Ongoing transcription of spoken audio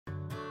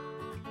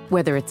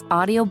Whether it's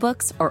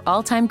audiobooks or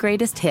all-time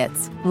greatest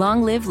hits,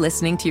 long live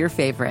listening to your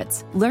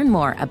favorites. Learn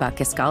more about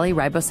Kisqali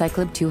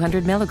Ribociclib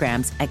 200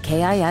 milligrams at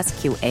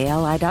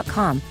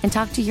KISQALI.com and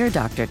talk to your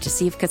doctor to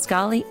see if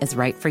Kisqali is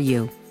right for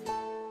you.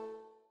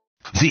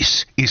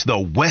 This is the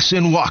Wes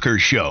and Walker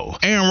Show.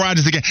 Aaron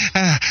Rodgers again.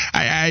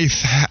 I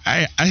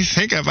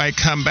think if I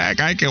come back,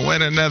 I can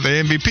win another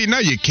MVP. No,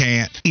 you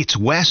can't. It's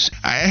Wes.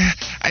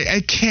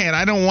 I can't.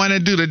 I don't want to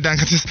do the dunk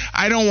contest.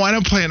 I don't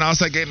want to play an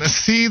all-star game. The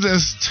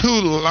season's too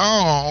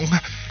long.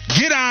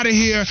 Get out of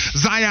here,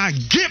 Zion.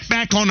 Get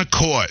back on the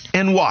court.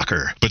 And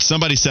Walker. But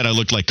somebody said I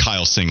looked like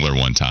Kyle Singler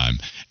one time,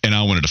 and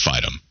I wanted to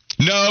fight him.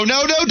 No,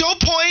 don't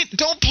point.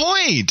 Don't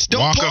point.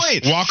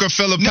 Walker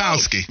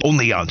Filipowski. No.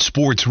 Only on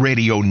Sports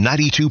Radio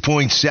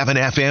 92.7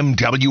 FM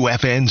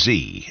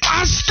WFNZ.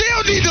 I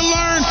still need to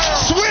learn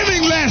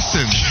swimming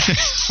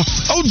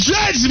lessons. Oh,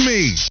 judge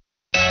me.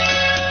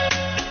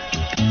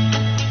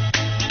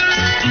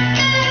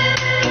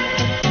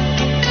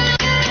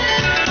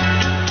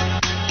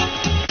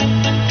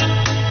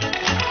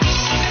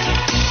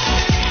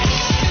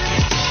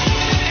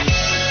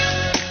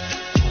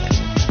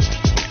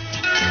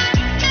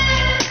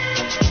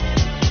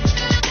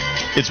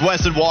 It's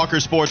Wes and Walker,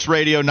 Sports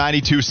Radio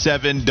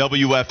 92.7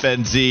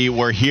 WFNZ.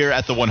 We're here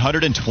at the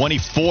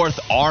 124th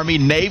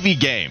Army-Navy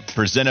game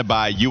presented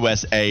by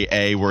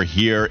USAA. We're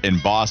here in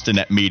Boston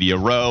at Media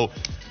Row.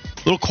 A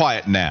little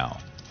quiet now,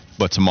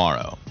 but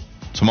tomorrow's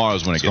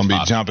when it's going to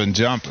be jumping.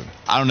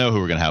 I don't know who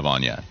we're going to have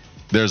on yet.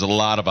 There's a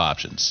lot of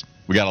options.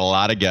 We got a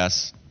lot of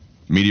guests.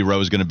 Media Row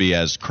is going to be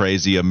as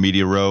crazy a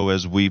Media Row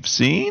as we've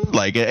seen.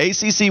 Like at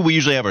ACC, we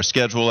usually have our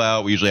schedule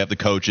out. We usually have the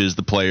coaches,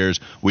 the players.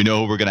 We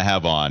know who we're going to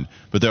have on.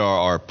 But there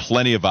are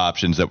plenty of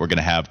options that we're going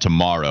to have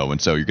tomorrow. And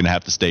so you're going to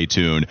have to stay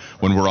tuned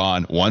when we're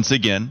on once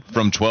again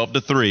from 12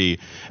 to 3.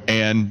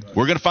 And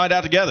we're going to find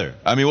out together.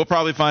 I mean, we'll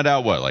probably find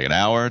out, like an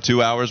hour,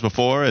 2 hours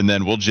before. And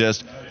then we'll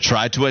just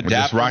try to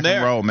adapt rock from there.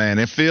 And roll, man.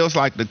 It feels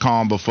like the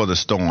calm before the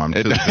storm.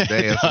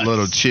 Today it's a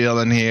little chill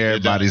in here.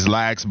 Everybody's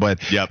lax. But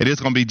it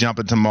is going to be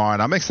jumping tomorrow.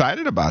 And I'm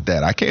excited about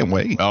that. I can't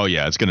wait. Oh,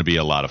 yeah. It's going to be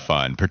a lot of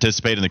fun.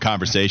 Participate in the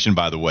conversation,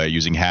 by the way,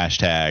 using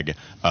hashtag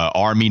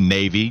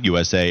Army-Navy,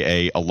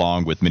 USAA,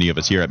 along with many of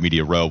us here at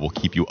Media Row. We'll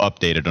keep you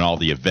updated on all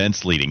the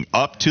events leading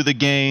up to the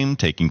game,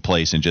 taking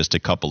place in just a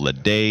couple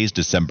of days.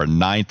 December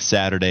 9th,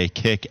 Saturday,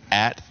 kick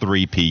at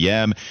 3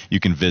 p.m.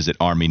 You can visit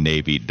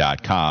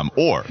ArmyNavy.com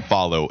or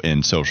follow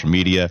in social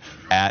media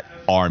at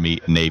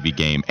Army-Navy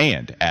Game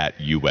and at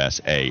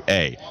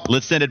USAA.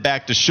 Let's send it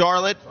back to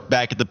Charlotte,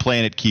 back at the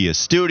Planet Kia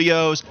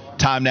Studios.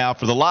 Time now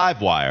for the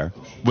Live Wire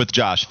with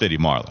Josh Fitty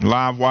Marlin.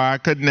 Live Wire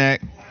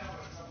Connect.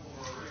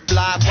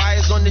 Live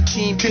wires on the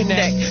team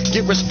connect.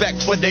 Get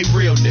respect for their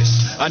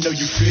realness. I know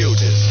you feel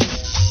this.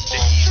 The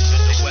east to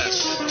the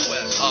west,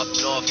 up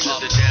north to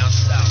the down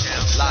south.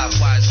 Live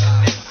wires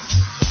connect.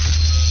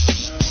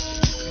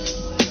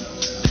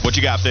 What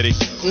you got, Fitty?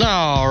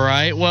 All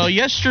right. Well,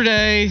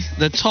 yesterday,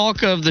 the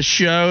talk of the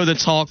show, the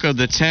talk of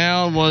the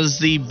town was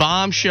the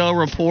bombshell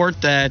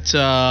report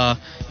that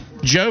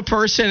Joe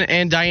Person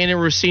and Diana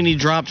Rossini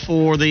dropped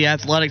for The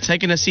Athletic,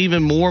 taking us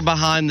even more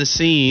behind the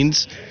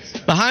scenes,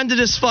 behind the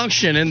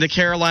dysfunction in the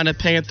Carolina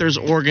Panthers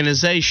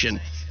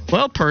organization.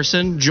 Well,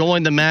 Person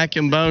joined the Mac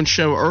and Bone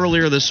show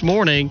earlier this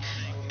morning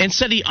and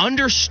said he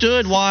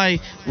understood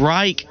why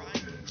Reich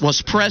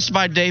was pressed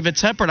by David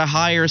Tepper to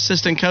hire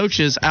assistant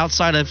coaches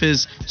outside of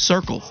his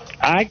circle.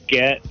 I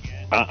get,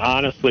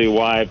 honestly,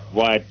 why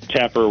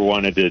Tepper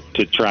wanted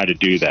to try to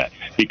do that.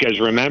 Because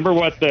remember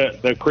what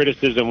the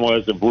criticism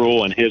was of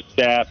Rule and his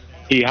staff?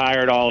 He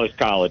hired all his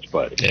college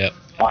buddies. Yep.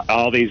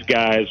 All these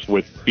guys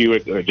with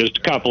just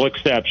a couple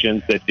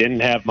exceptions that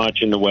didn't have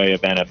much in the way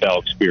of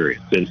NFL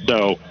experience. And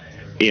so,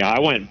 I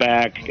went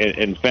back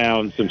and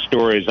found some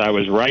stories I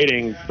was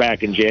writing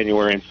back in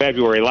January and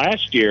February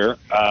last year,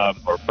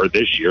 or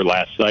this year,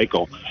 last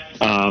cycle,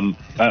 and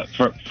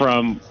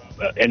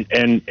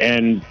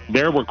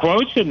there were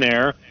quotes in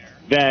there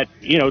that,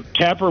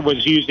 Tepper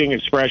was using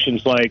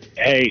expressions like,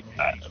 hey,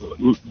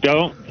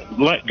 go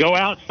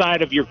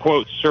outside of your,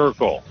 quote,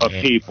 circle of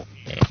people.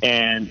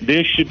 And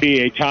this should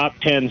be a top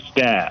 10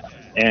 staff.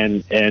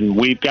 And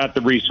we've got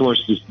the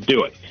resources to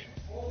do it.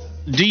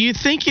 Do you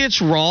think it's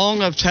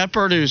wrong of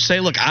Tepper to say,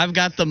 look, I've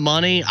got the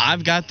money,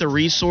 I've got the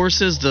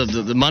resources,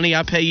 the money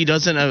I pay you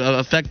doesn't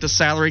affect the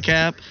salary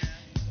cap?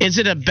 Is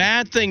it a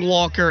bad thing,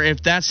 Walker,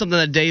 if that's something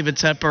that David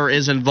Tepper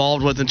is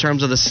involved with in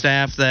terms of the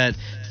staff that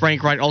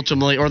Frank Wright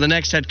ultimately, or the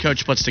next head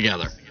coach, puts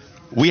together?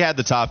 We had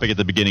the topic at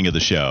the beginning of the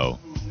show.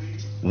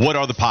 What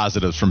are the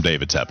positives from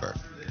David Tepper?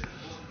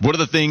 What are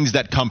the things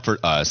that comfort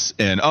us?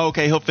 And,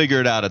 okay, he'll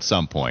figure it out at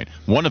some point.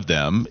 One of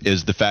them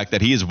is the fact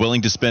that he is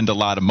willing to spend a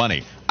lot of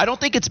money. I don't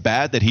think it's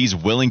bad that he's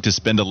willing to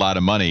spend a lot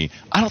of money.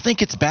 I don't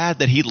think it's bad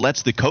that he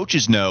lets the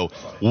coaches know,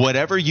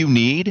 whatever you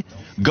need,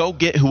 go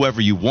get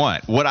whoever you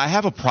want. What I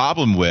have a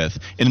problem with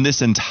in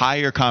this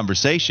entire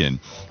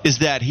conversation is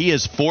that he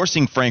is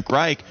forcing Frank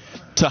Reich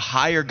to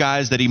hire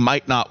guys that he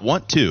might not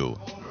want to.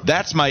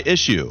 That's my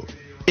issue.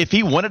 if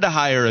he wanted to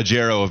hire a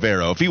Jero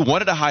Avero, if he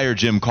wanted to hire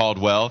Jim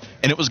Caldwell,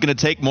 and it was going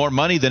to take more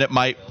money than it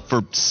might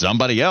for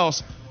somebody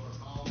else,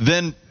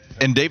 then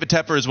and David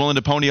Tepper is willing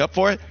to pony up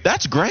for it,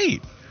 that's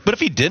great. But if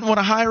he didn't want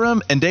to hire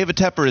him and David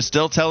Tepper is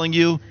still telling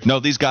you, no,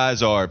 these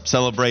guys are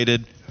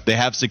celebrated, they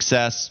have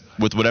success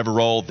with whatever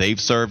role they've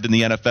served in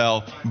the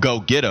NFL,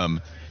 go get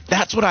them,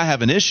 that's what I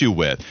have an issue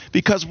with.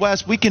 Because,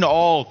 Wes, we can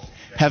all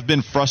have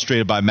been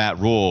frustrated by Matt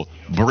Rule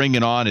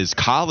bringing on his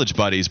college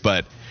buddies,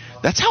 but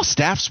that's how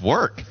staffs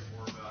work.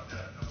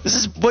 This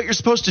is what you're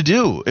supposed to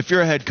do if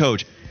you're a head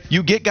coach.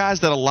 You get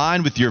guys that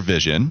align with your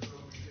vision.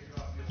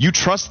 You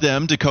trust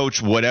them to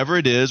coach whatever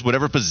it is,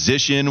 whatever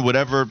position,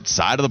 whatever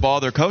side of the ball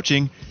they're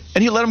coaching,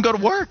 and you let them go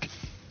to work.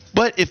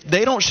 But if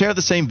they don't share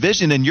the same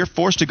vision and you're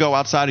forced to go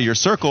outside of your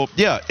circle,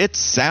 yeah, it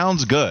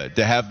sounds good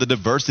to have the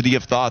diversity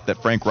of thought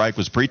that Frank Reich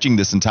was preaching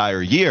this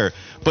entire year.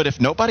 But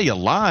if nobody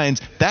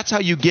aligns, that's how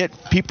you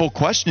get people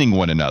questioning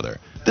one another.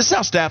 This is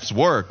how staffs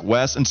work,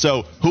 Wes. And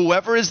so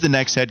whoever is the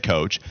next head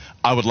coach,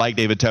 I would like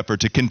David Tepper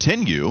to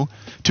continue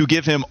to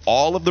give him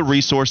all of the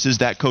resources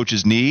that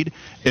coaches need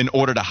in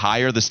order to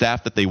hire the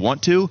staff that they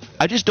want to.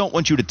 I just don't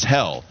want you to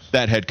tell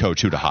that head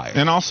coach who to hire.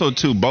 And also,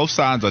 too, both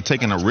sides are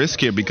taking a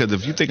risk here, because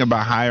if you think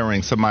about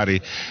hiring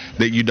somebody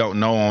that you don't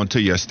know onto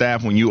your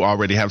staff when you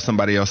already have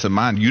somebody else in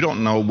mind, you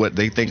don't know what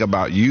they think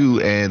about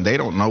you, and they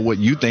don't know what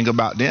you think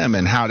about them,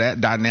 and how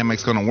that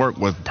dynamic's going to work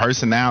with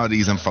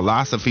personalities and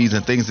philosophies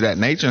and things of that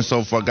nature. And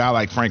so for a guy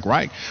like Frank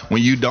Reich,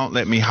 when you don't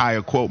let me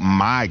hire, quote,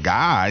 my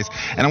guys,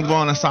 and I'm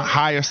going to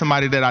hire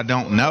somebody that I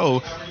don't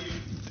know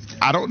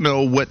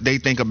what they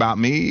think about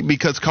me,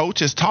 because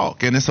coaches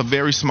talk, and it's a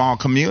very small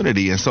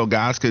community. And so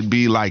guys could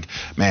be like,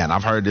 man,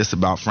 I've heard this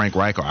about Frank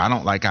Reich, or I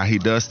don't like how he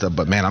does stuff,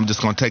 but man, I'm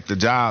just going to take the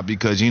job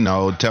because,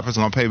 Tepper's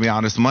going to pay me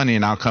all this money,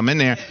 and I'll come in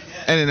there.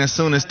 And then as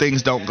soon as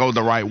things don't go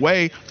the right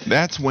way,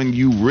 that's when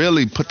you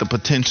really put the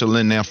potential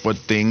in there for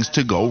things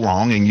to go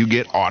wrong, and you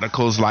get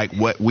articles like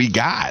what we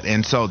got.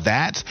 And so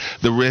that's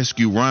the risk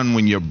you run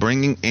when you're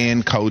bringing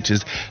in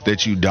coaches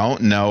that you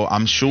don't know.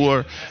 I'm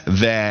sure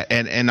that,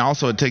 and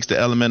also it takes the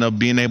element of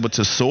being able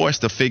to source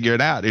to figure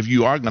it out. If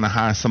you are going to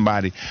hire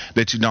somebody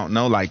that you don't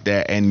know like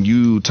that, and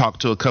you talk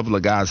to a couple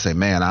of guys, say,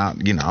 man,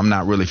 I'm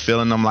not really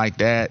feeling them like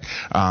that.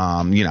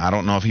 I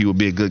don't know if he would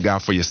be a good guy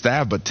for your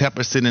staff, but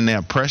Tepper's sitting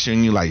there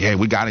pressuring you like, hey,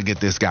 we got to get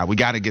this guy. We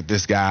got to get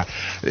this guy,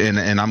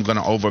 and I'm going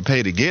to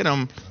overpay to get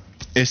him.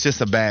 It's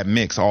just a bad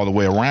mix all the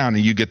way around,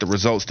 and you get the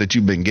results that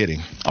you've been getting.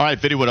 All right,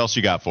 Vinny, what else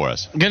you got for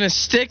us? Going to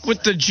stick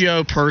with the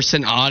Joe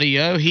Person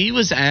audio. He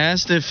was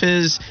asked if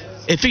he's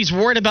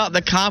worried about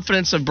the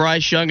confidence of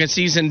Bryce Young as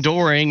he's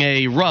enduring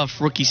a rough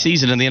rookie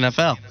season in the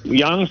NFL.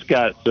 Young's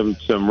got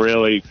some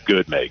really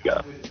good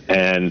makeup,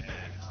 and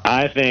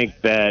I think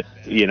that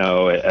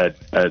a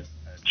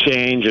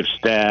change of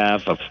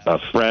staff, a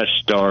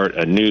fresh start,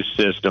 a new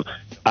system,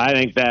 I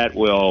think that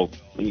will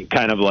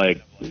kind of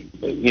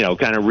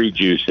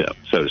rejuice him,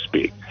 so to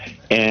speak.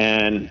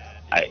 And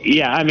I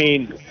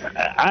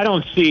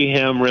don't see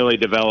him really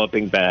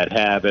developing bad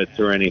habits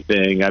or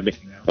anything. And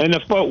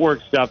the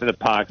footwork stuff in the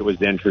pocket was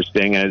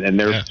interesting, and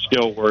they're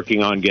still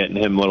working on getting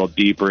him a little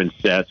deeper in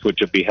sets, which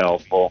would be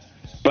helpful.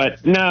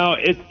 But no,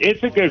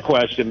 it's a good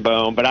question,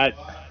 Bone. But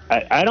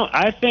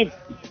I think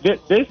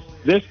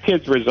this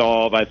kid's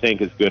resolve, I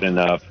think, is good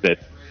enough that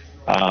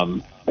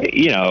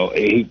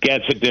he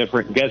gets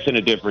in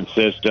a different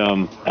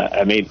system.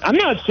 I'm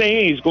not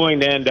saying he's going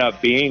to end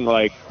up being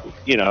like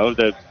an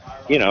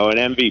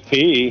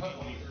MVP,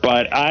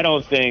 but I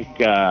don't think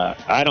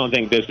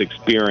this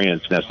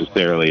experience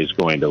necessarily is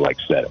going to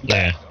set him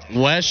down.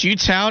 Wes, you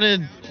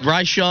touted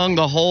Bryce Young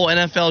the whole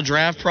NFL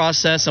draft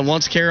process, and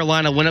once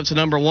Carolina went up to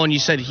number 1, you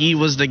said he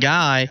was the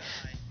guy.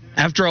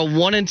 After a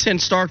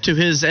 1-10 start to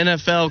his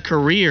NFL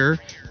career,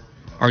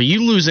 are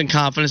you losing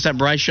confidence that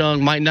Bryce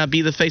Young might not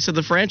be the face of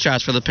the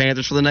franchise for the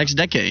Panthers for the next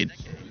decade?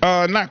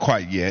 Not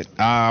quite yet.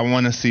 I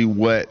want to see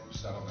what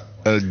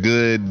a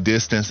good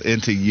distance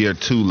into year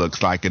 2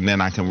 looks like, and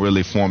then I can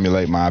really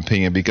formulate my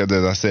opinion, because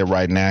as I said,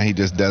 right now he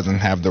just doesn't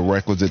have the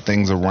requisite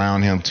things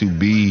around him to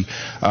be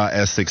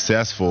as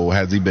successful.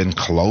 Has he been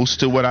close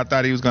to what I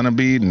thought he was going to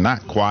be?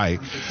 Not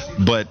quite,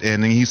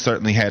 and he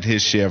certainly had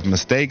his share of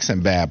mistakes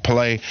and bad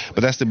play,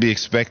 but that's to be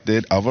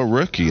expected of a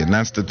rookie. And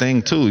that's the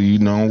thing too,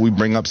 we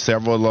bring up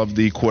several of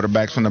the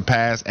quarterbacks from the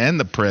past and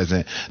the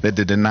present that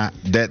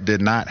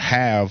did not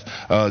have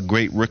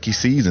great rookie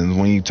seasons.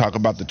 When you talk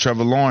about the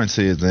Trevor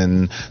Lawrences and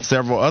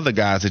several other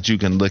guys that you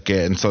can look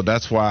at. And so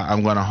that's why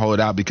I'm going to hold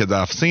out, because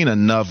I've seen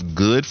enough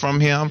good from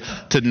him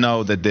to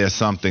know that there's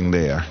something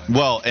there.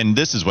 Well, and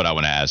this is what I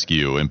want to ask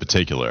you in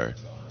particular.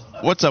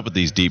 What's up with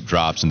these deep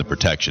drops in the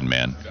protection,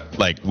 man?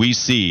 We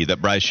see that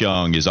Bryce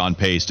Young is on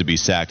pace to be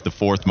sacked the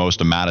 4th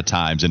most amount of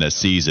times in a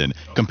season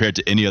compared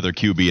to any other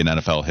QB in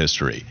NFL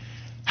history.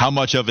 How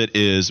much of it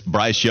is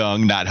Bryce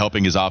Young not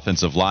helping his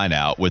offensive line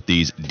out with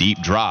these deep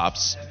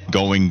drops,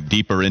 going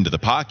deeper into the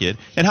pocket,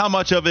 and how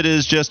much of it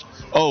is just,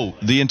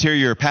 the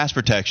interior pass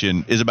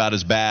protection is about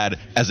as bad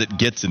as it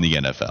gets in the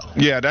NFL?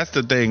 Yeah, that's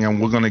the thing, and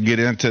we're going to get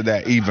into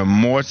that even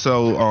more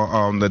so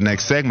on the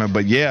next segment.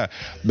 But, yeah,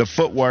 the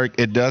footwork,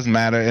 it does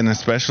matter, and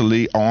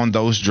especially on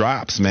those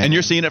drops, man. And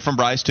you're seeing it from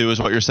Bryce, too, is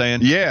what you're saying?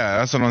 Yeah,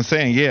 that's what I'm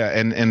saying, yeah.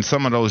 And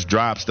some of those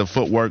drops, the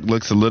footwork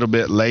looks a little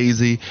bit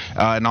lazy.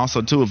 And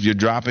also, too, if you're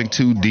dropping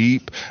too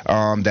deep,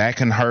 that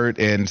can hurt.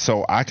 And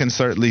so I can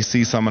certainly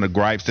see some of the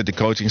gripes that the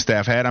coaching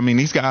staff had. I mean,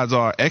 these guys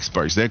are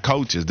experts. They're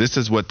coaches. This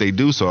is what they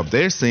do. So if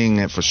they're seeing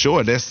it for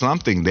sure, there's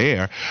something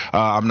there.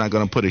 I'm not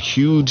going to put a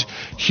huge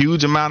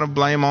amount of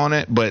blame on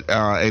it. But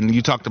and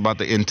you talked about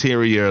the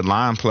interior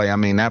line play. I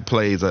mean, that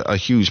plays a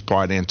huge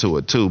part into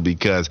it, too,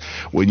 because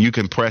when you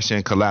can pressure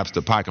and collapse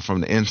the pocket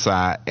from the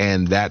inside,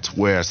 and that's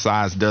where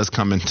size does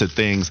come into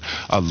things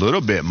a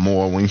little bit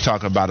more when you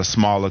talk about a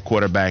smaller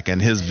quarterback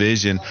and his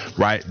vision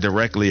right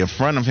directly in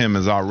front of him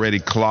is already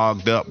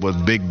clogged up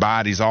with big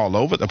bodies all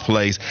over the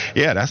place.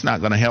 Yeah, that's not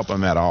going to help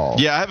him at all.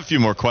 Yeah, I have a few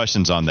more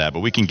questions on that,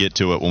 but we can get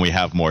to it when we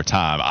have more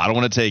time. I don't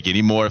want to take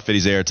any more of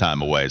Fitty's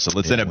airtime away, so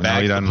let's send it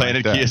back to the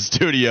Planet Kia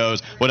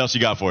Studios. What else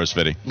you got for us,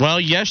 Fitty? Well,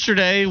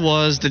 yesterday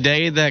was the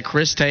day that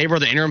Chris Tabor,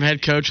 the interim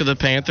head coach of the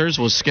Panthers,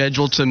 was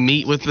scheduled to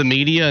meet with the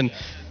media, and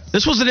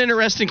this was an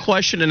interesting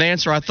question and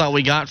answer I thought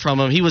we got from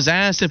him. He was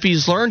asked if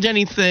he's learned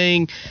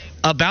anything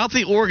about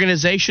the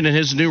organization in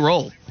his new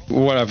role.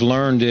 What I've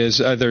learned is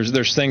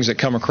there's things that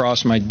come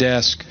across my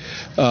desk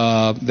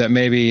that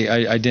maybe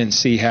I didn't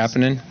see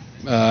happening.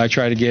 I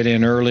try to get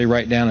in early,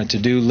 write down a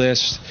to-do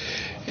list,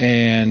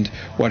 and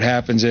what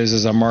happens is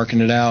as I'm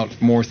marking it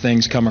out, more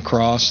things come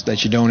across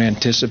that you don't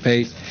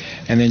anticipate,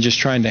 and then just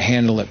trying to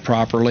handle it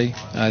properly.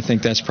 I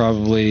think that's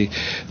probably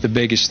the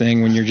biggest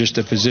thing when you're just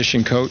a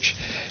position coach.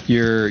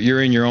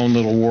 You're in your own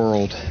little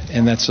world,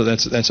 and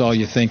that's all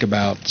you think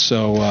about.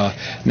 So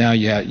now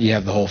you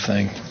have the whole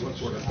thing. What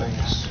sort of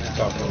things to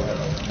talk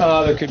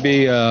about? There could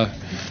be a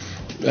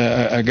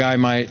guy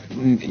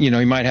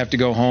he might have to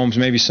go home.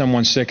 Maybe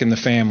someone's sick in the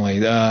family.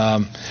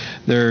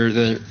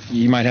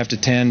 You might have to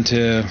tend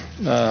to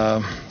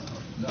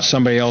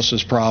somebody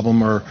else's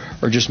problem, or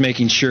just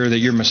making sure that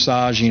you're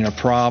massaging a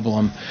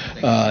problem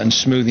and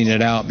smoothing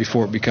it out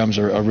before it becomes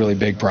a really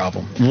big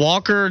problem.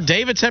 Walker,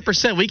 David Tepper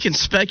said we can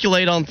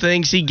speculate on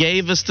things. He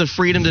gave us the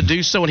freedom to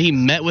do so when he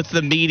met with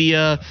the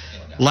media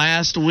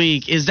last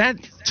week. Is that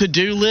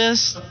to-do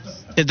list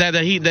that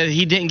he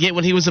didn't get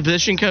when he was a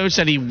position coach,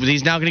 that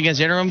he's now getting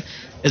against interim?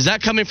 Is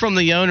that coming from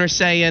the owner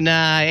saying,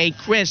 hey,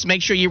 Chris,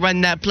 make sure you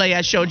run that play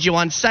I showed you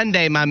on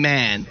Sunday, my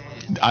man?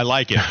 I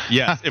like it.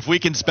 Yes. If we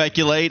can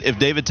speculate, if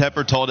David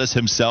Tepper told us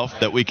himself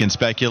that we can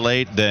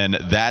speculate, then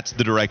that's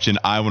the direction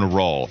I want to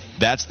roll.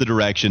 That's the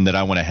direction that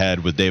I want to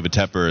head with David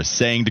Tepper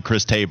saying to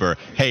Chris Tabor,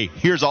 hey,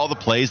 here's all the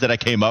plays that I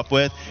came up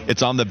with.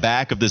 It's on the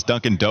back of this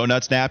Dunkin'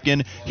 Donuts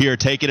napkin. Here,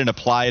 take it and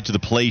apply it to the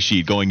play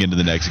sheet going into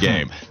the next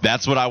game.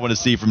 That's what I want to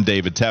see from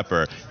David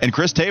Tepper. And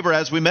Chris Tabor,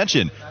 as we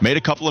mentioned, made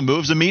a couple of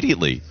moves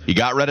immediately. He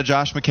got rid of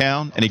Josh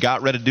McCown, and he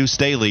got rid of Deuce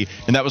Staley,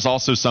 and that was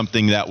also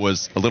something that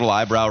was a little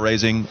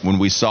eyebrow-raising when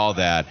we saw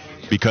that,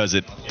 because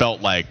it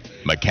felt like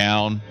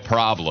McCown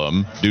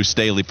problem, Deuce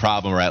Staley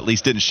problem, or at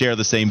least didn't share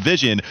the same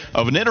vision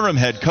of an interim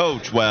head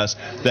coach, Wes,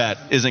 that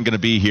isn't going to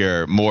be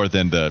here more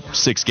than the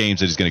 6 games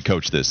that he's going to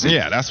coach this season.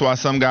 Yeah, that's why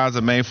some guys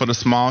are made for the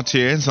small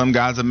chair and some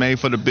guys are made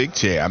for the big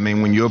chair. I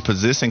mean, when you're a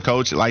position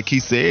coach, like he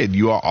said,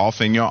 you are off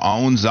in your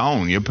own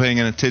zone. You're paying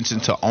attention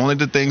to only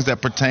the things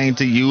that pertain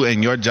to you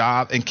and your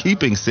job and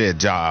keeping said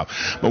job.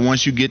 But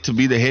once you get to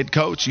be the head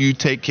coach, you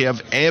take care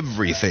of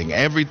everything.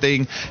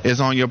 Everything is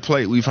on your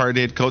plate. We've heard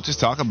head coaches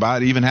talk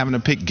about even having to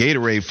pick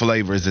Gatorade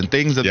flavors and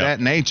things of that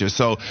nature.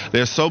 So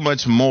there's so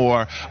much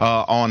more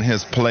on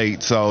his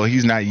plate. So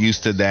he's not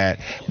used to that,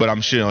 but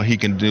I'm sure he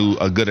can do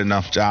a good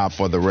enough job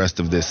for the rest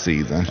of this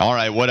season. All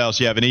right, what else?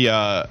 You have any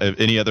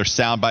other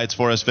sound bites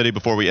for us, Fitty,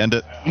 before we end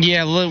it?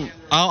 Yeah,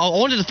 I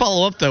wanted to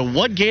follow up, though.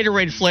 What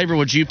Gatorade flavor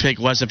would you pick,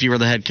 Wes, if you were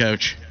the head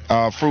coach?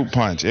 Fruit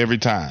punch every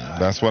time.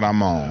 That's what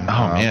I'm on.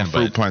 Oh, man.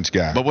 Fruit punch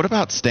guy. But what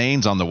about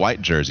stains on the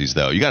white jerseys,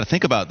 though? You got to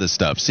think about this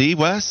stuff. See,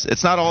 Wes?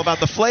 It's not all about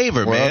the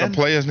flavor, man. Well, the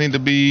players need to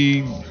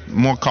be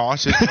more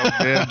cautious of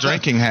their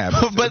drinking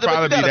habits. But you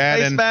got a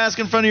face mask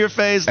in front of your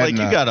face. Like,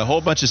 you got a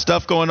whole bunch of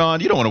stuff going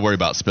on. You don't want to worry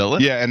about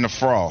spilling. Yeah, and the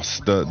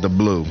frost, the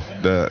blue,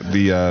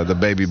 the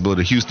baby blue,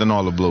 the Houston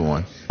Oilers blue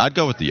one. I'd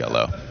go with the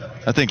yellow.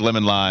 I think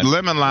lemon lime.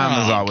 Lemon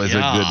lime is always a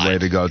good way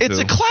to go, too. It's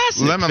a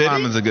classic. Lemon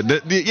lime is a good.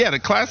 The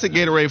classic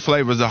Gatorade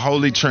flavor is a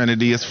holy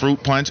trinity. It's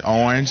fruit punch,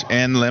 orange,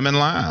 and lemon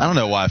lime. I don't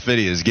know why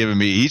Fitty is giving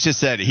me. He just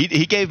said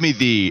he gave me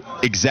the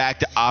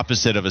exact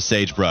opposite of a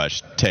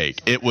sagebrush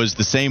take. It was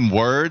the same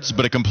words,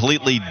 but a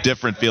completely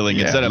different feeling.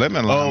 Yeah, instead of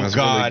lemon lime is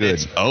God, really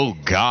good. it's oh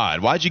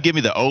God. Why'd you give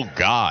me the oh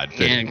God,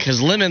 Fitty? Yeah,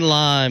 because lemon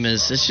lime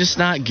it's just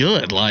not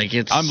good. Like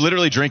I'm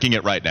literally drinking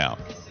it right now.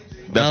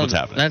 That's what's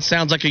happening. That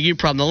sounds like a you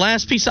problem. The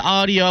last piece of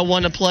audio I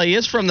want to play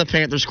is from the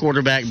Panthers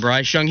quarterback,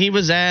 Bryce Young. He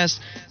was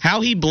asked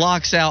how he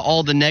blocks out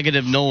all the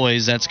negative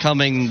noise that's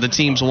coming the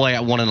team's way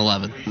at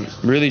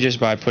 1-11. Really just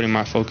by putting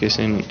my focus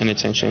and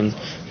attention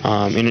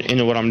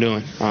into what I'm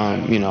doing.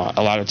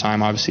 A lot of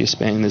time obviously is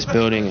spent in this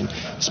building and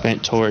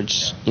spent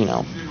towards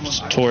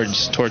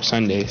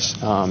Sundays.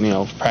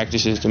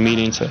 Practices to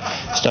meetings to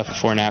stuff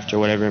before and after,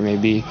 whatever it may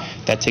be.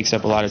 That takes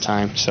up a lot of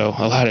time. So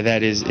a lot of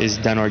that is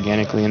done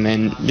organically, and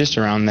then just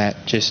around that,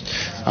 just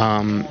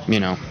don't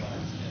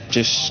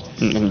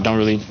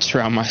really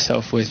surround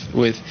myself with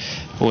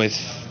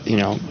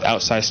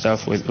outside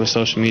stuff, with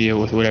social media,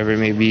 with whatever it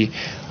may be.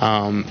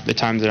 The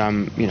times that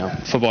I'm,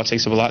 football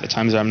takes up a lot. The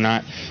times that I'm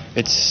not,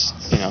 it's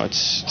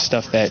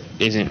stuff that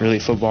isn't really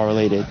football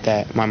related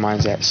that my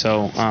mind's at.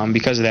 So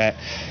because of that,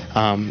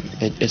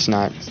 it's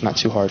not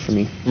too hard for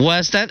me.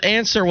 Wes, that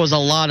answer was a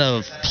lot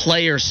of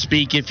player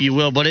speak, if you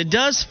will, but it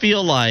does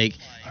feel like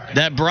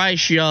that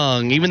Bryce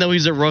Young, even though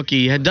he's a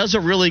rookie, does a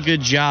really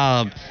good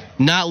job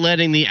not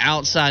letting the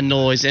outside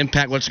noise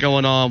impact what's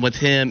going on with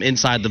him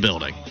inside the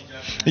building.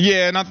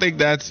 Yeah, and I think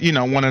that's,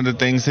 one of the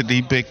things that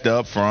he picked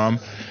up from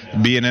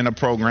being in a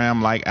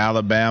program like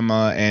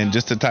Alabama and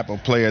just the type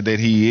of player that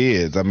he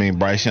is. I mean,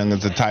 Bryce Young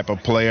is the type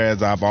of player,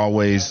 as I've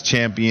always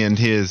championed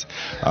his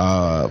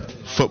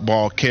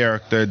football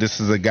character. This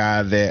is a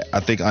guy that I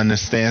think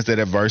understands that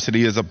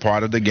adversity is a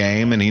part of the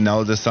game, and he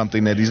knows it's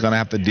something that he's going to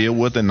have to deal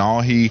with, and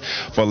all he,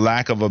 for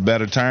lack of a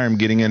better term,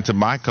 getting into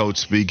my coach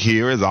speak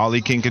here, is all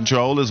he can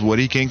control is what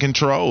he can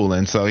control.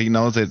 And so he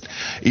knows that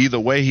either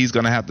way he's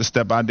going to have to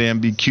step out there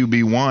and be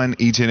QB1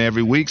 each and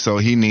every week, so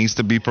he needs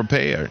to be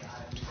prepared.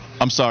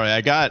 I'm sorry, I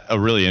got a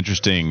really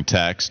interesting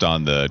text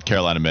on the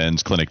Carolina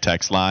Men's Clinic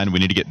text line. We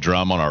need to get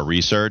Drum on our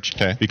research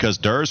because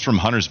Durs from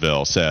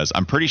Huntersville says,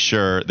 I'm pretty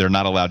sure they're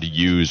not allowed to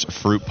use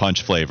fruit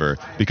punch flavor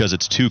because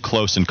it's too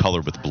close in color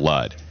with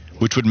blood,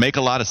 which would make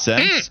a lot of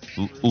sense.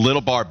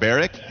 Little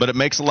barbaric, but it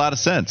makes a lot of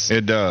sense.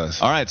 It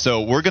does. All right,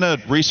 so we're going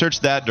to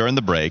research that during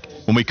the break.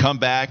 When we come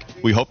back,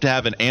 we hope to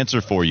have an answer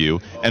for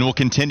you, and we'll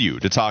continue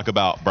to talk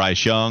about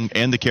Bryce Young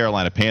and the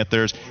Carolina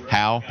Panthers.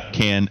 How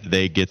can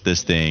they get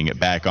this thing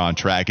back on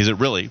track? Is it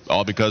really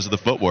all because of the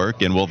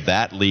footwork, and will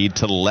that lead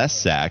to less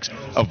sacks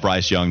of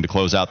Bryce Young to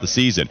close out the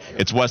season?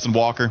 It's Wes and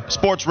Walker,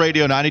 Sports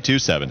Radio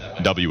 92.7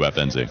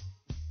 WFNZ.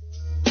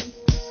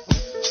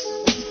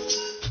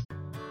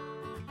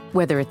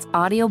 Whether it's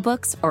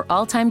audiobooks or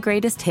all-time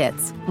greatest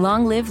hits,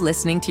 long live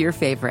listening to your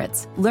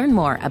favorites. Learn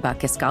more about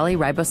Kisqali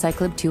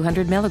Ribociclib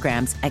 200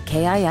 milligrams at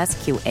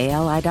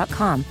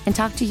KISQALI.com and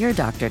talk to your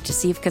doctor to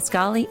see if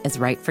Kisqali is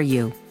right for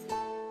you.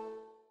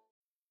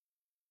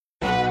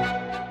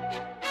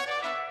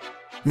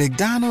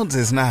 McDonald's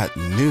is not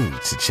new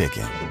to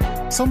chicken.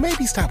 So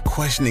maybe stop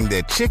questioning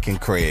their chicken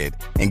cred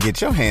and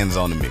get your hands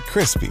on the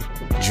McCrispy.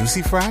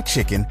 Juicy fried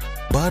chicken,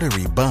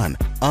 buttery bun,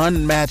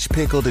 unmatched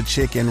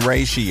pickle-to-chicken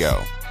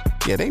ratio.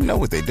 Yeah, they know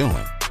what they're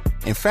doing.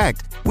 In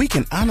fact, we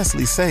can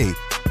honestly say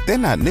they're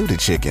not new to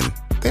chicken.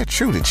 They're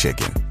true to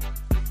chicken.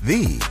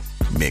 The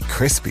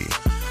McCrispy.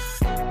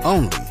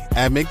 Only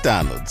at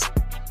McDonald's.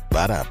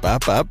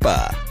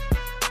 Ba-da-ba-ba-ba.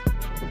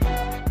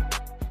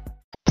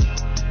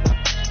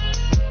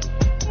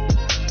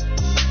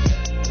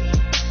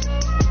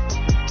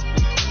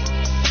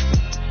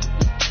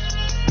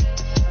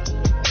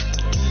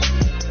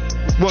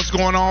 What's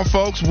going on,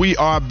 folks? We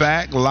are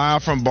back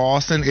live from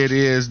Boston. It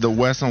is the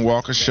Wes and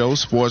Walker Show,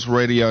 Sports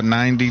Radio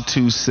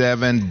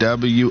 92.7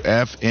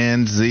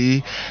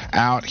 WFNZ,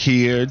 out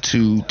here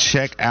to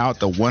check out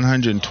the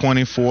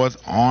 124th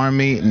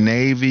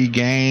Army-Navy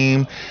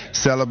game,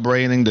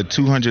 celebrating the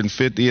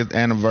 250th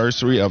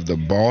anniversary of the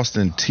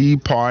Boston Tea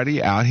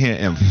Party out here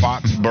in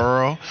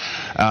Foxborough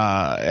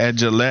at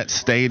Gillette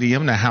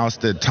Stadium, the house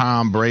that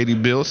Tom Brady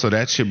built. So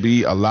that should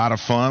be a lot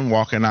of fun.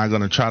 Walker and I are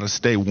going to try to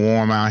stay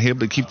warm out here,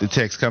 but keep the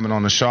text coming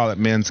on the Charlotte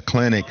Men's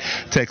Clinic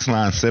text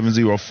line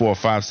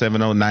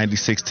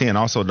 704-570-9610.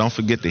 Also, don't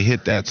forget to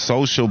hit that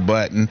social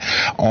button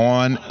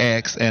on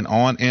X and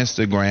on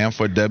Instagram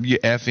for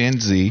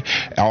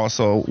WFNZ.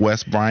 Also,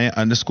 Wes Bryant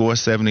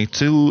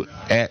 _72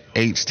 at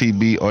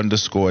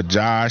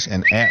HTB_Josh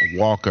and at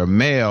Walker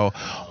Mail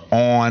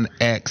on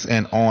X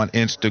and on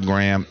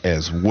Instagram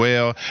as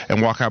well.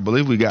 And Walker, I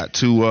believe we got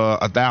to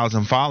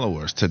 1,000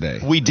 followers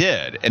today. We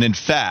did, and in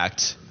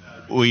fact,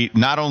 we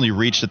not only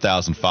reached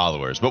 1,000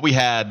 followers, but we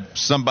had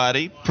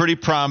somebody pretty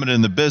prominent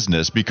in the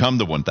business become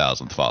the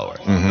 1,000th follower.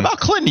 About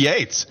Clinton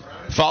Yates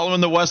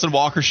following the Wes and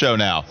Walker Show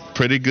now.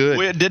 Pretty good.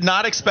 We did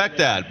not expect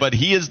that, but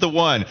he is the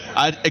one.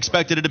 I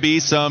expected it to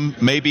be some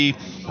maybe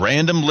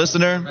random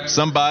listener,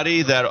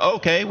 somebody that,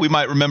 okay, we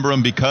might remember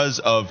him because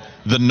of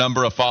the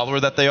number of follower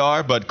that they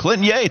are, but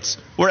Clinton Yates,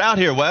 we're out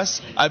here,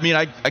 Wes. I mean,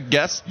 I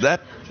guess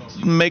that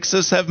makes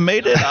us have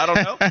made it. I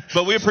don't know,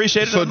 but we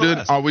appreciate it.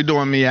 So, are we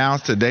doing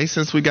meows today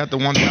since we got the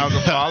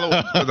 1,000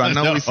 followers? Because I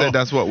know we said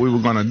that's what we were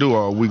going to do,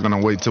 or are we going to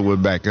wait till we're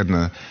back in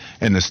the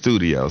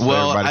studio so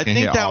everybody can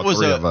hear all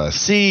three of us?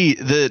 See,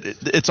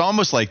 it's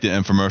almost like the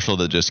infomercial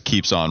that just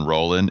keeps on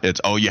rolling. It's,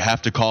 oh, you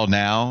have to call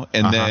now,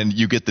 and then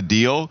you get the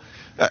deal.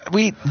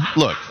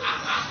 Look,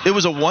 it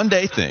was a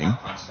one-day thing,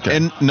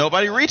 and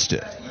nobody reached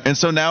it. And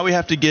so now we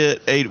have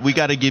to we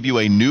got to give you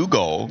a new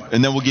goal,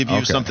 and then we'll give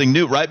you something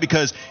new, right?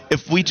 Because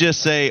if we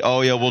just say,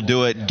 oh, yeah, we'll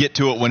do it, get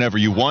to it whenever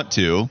you want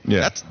to,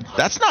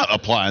 that's not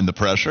applying the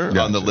pressure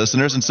on the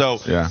listeners. And so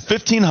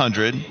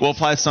 1,500, we'll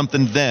apply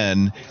something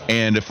then,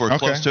 and if we're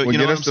close to it, you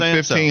know what I'm saying?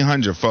 Get us to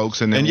 1,500,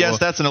 folks, and then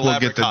that's an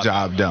elaborate we'll get the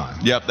job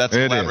done. Yep, that's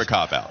an elaborate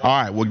cop-out.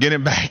 All right, we're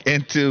getting back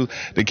into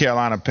the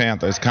Carolina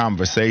Panthers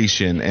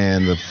conversation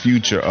and the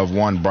future of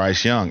one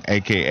Bryce Young,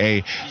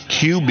 a.k.a.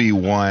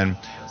 QB1.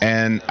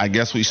 And I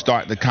guess we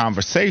start the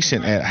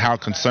conversation at how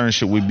concerned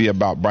should we be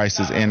about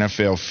Bryce's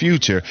NFL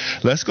future.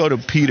 Let's go to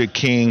Peter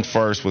King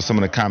first with some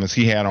of the comments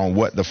he had on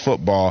What the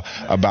Football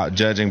about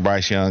judging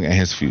Bryce Young and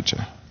his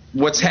future.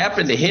 What's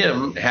happened to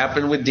him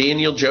happened with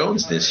Daniel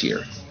Jones this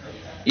year.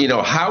 You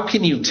know, how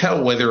can you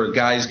tell whether a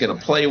guy's going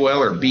to play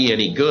well or be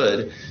any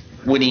good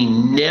when he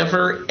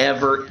never,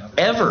 ever,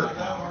 ever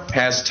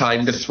has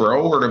time to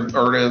throw or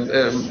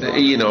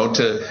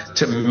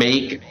to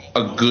make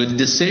a good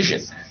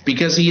decision,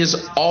 because he is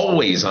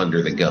always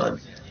under the gun.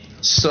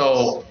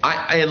 So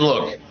and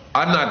look,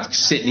 I'm not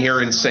sitting here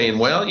and saying,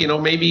 well, you know,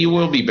 maybe he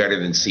will be better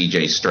than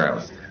C.J.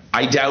 Stroud.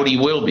 I doubt he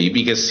will be,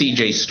 because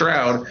C.J.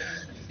 Stroud,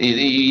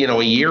 you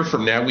know, a year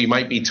from now we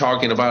might be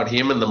talking about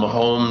him in the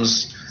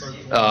Mahomes,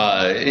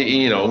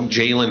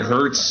 Jalen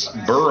Hurts,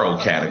 Burrow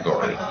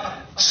category.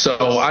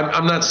 So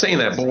I'm not saying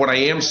that, but what I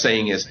am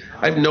saying is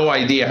I have no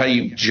idea how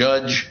you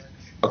judge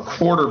a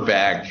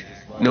quarterback,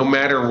 no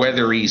matter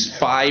whether he's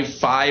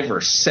 5'5" or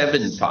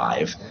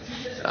 7'5".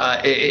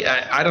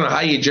 I don't know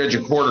how you judge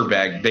a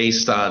quarterback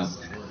based on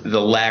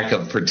the lack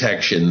of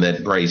protection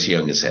that Bryce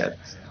Young has had.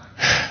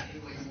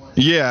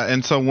 Yeah,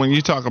 and so when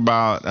you talk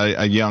about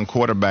a young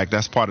quarterback,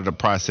 that's part of the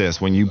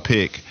process. When you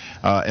pick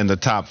in the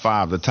top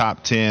 5, the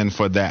top 10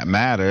 for that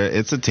matter,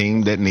 it's a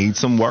team that needs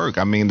some work.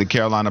 I mean, the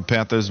Carolina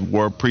Panthers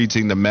were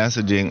preaching the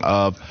messaging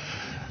of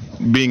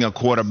being a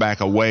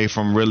quarterback away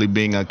from really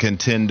being a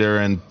contender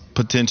and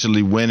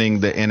potentially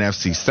winning the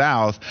NFC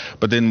South.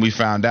 But then we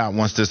found out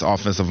once this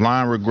offensive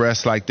line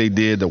regressed like they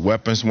did, the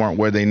weapons weren't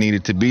where they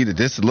needed to be, that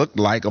this looked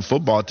like a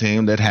football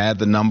team that had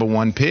the number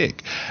 1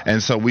 pick.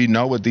 And so we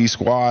know with these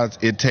squads,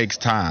 it takes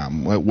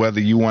time. Whether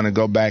you want to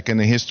go back in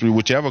the history,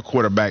 whichever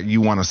quarterback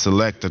you want to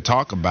select to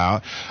talk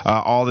about,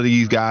 all of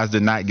these guys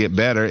did not get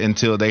better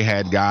until they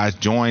had guys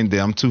join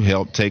them to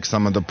help take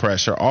some of the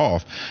pressure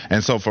off.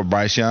 And so for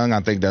Bryce Young,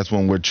 I think that's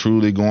when we're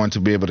truly going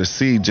to be able to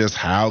see just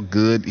how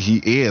good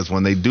he is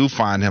when they do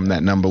find him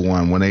that number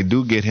 1, when they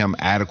do get him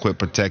adequate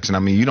protection. I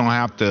mean, you don't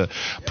have to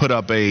put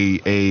up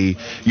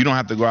you don't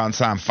have to go out and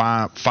sign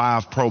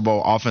five Pro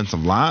Bowl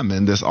offensive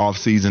linemen this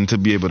offseason to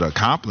be able to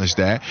accomplish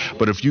that.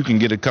 But if you can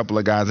get a couple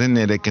of guys in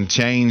there that can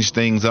change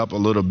things up a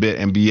little bit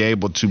and be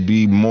able to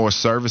be more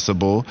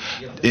serviceable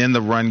in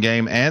the run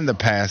game and the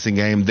passing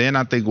game, then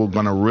I think we're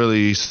going to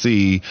really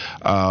see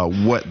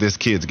what this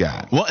kid's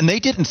got. Well, and they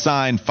didn't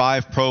sign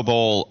 5 Pro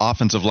Bowl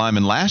offensive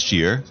linemen last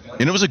year,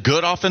 and it was a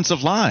good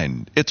offensive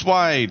line. It's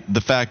why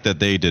the fact that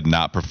they did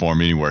not perform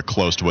anywhere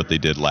close to what they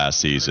did last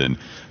season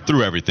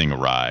threw everything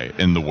awry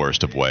in the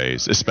worst of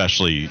ways,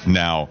 especially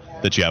now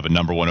that you have a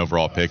number 1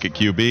 overall pick at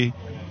QB.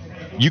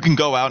 You can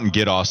go out and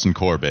get Austin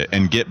Corbett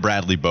and get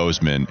Bradley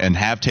Bozeman and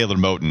have Taylor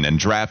Moton and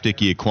draft Ike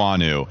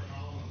Ekwonu,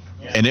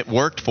 and it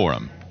worked for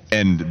him.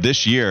 And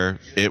this year,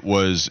 it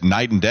was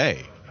night and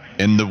day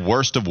in the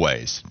worst of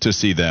ways to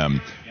see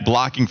them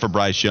blocking for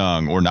Bryce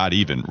Young, or not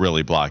even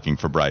really blocking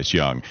for Bryce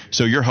Young.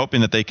 So you're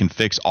hoping that they can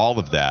fix all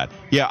of that.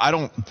 Yeah,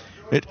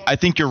 I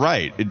think you're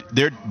right.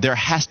 There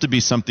has to be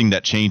something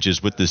that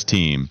changes with this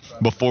team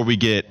before we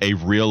get a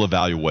real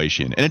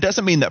evaluation. And it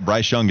doesn't mean that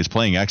Bryce Young is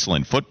playing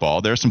excellent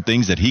football. There are some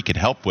things that he could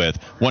help with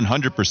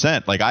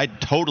 100%. Like, I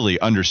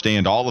totally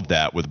understand all of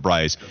that with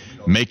Bryce,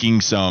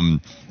 making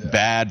some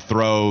bad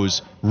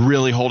throws,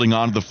 really holding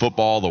on to the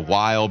football the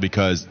while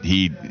because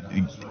he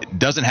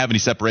doesn't have any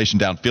separation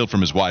downfield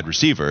from his wide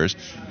receivers.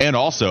 And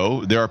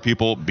also, there are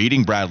people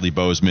beating Bradley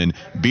Bozeman,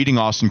 beating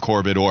Austin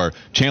Corbett, or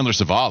Chandler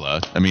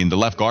Zavala. I mean, the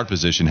left guard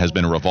position has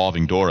been a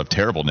revolving door of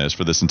terribleness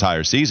for this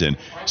entire season.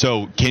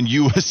 So can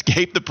you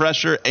escape the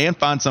pressure and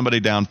find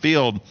somebody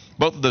downfield?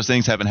 Both of those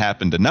things haven't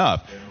happened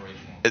enough.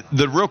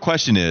 The real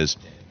question is,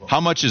 how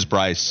much is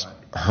Bryce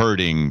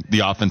hurting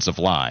the offensive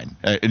line?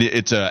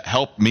 It's a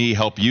help me,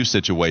 help you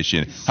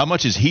situation. How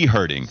much is he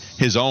hurting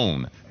his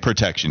own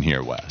protection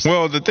here, Wes?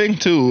 Well, the thing,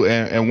 too,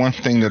 and one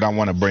thing that I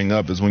want to bring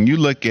up is when you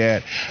look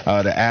at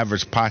the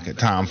average pocket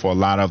time for a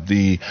lot of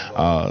the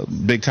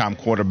big-time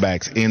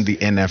quarterbacks in the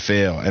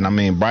NFL, and I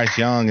mean, Bryce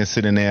Young is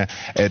sitting there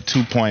at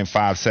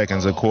 2.5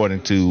 seconds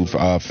according to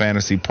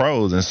Fantasy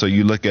Pros, and so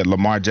you look at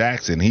Lamar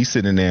Jackson, he's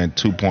sitting there at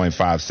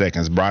 2.5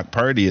 seconds. Brock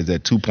Purdy is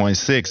at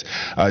 2.6.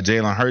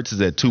 Jalen Hurts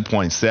is at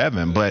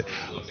 2.7, but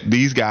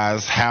these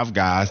guys have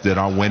guys that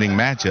are winning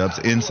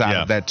matchups inside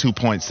of that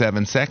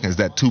 2.7 seconds,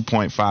 that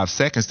 2.5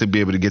 seconds. seconds to be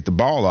able to get the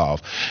ball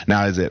off.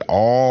 Now, is it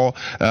all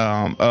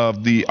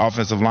of the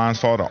offensive line's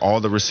fault or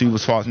all the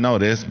receivers' fault? No,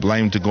 there's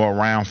blame to go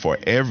around for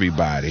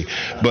everybody.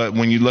 But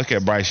when you look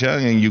at Bryce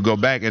Young and you go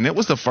back, and it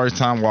was the first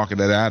time, Walker,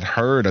 that I'd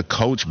heard a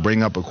coach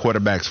bring up a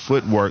quarterback's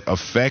footwork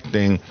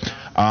affecting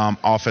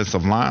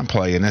offensive line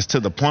play, and it's to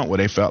the point where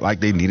they felt like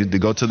they needed to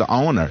go to the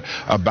owner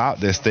about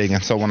this thing.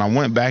 And so when I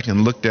went back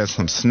and looked at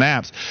some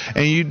snaps,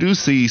 and you do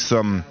see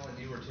some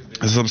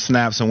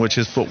snaps in which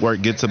his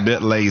footwork gets a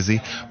bit lazy,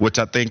 which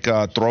I think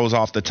throws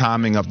off the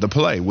timing of the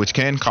play, which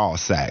can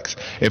cause sacks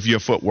if your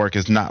footwork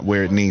is not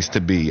where it needs to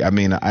be. I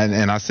mean,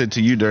 and I said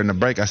to you during the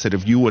break, I said,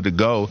 if you were to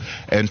go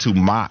and to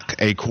mock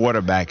a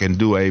quarterback and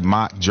do a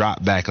mock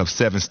drop back of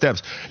 7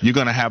 steps, you're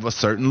going to have a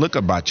certain look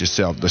about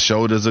yourself. The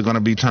shoulders are going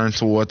to be turned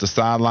towards the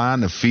sideline.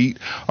 The feet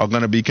are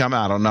going to be coming.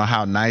 I don't know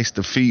how nice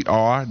the feet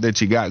are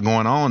that you got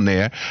going on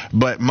there,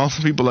 but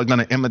most people are going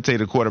to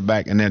imitate a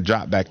quarterback and then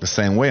drop back the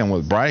same way. And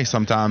with Bryce,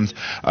 sometimes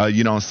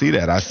you don't see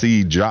that. I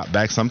see drop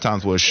back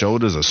sometimes where his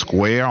shoulders are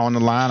square on the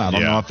line. I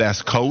don't know if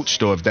that's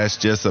coached or if that's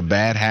just a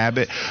bad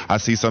habit. I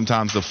see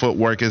sometimes the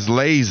footwork is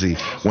lazy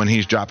when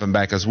he's dropping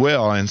back as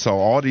well. And so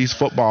all these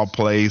football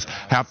plays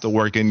have to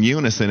work in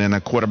unison, and a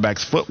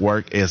quarterback's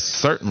footwork is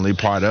certainly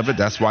part of it.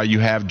 That's why you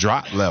have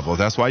drop levels.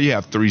 That's why you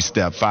have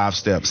 3-step,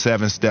 5-step,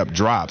 7-step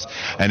drops.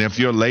 And if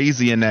you're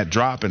lazy in that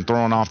drop and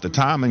throwing off the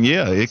timing,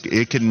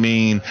 it can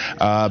mean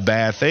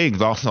bad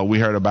things. Also, we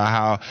heard about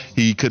how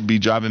he could be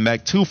driving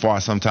back too far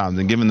sometimes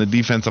and giving the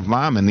defensive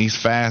linemen, these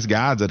fast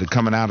guys that are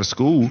coming out of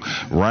school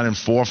running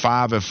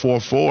 4.5 and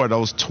 4.4,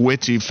 those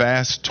twitchy,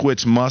 fast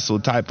twitch muscle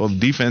type of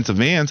defensive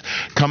ends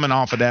coming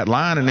off of that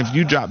line. And if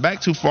you drop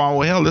back too far,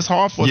 well, hell, it's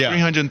hard for a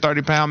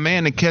 330-pound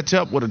man to catch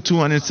up with a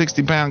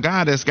 260-pound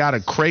guy that's got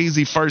a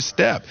crazy first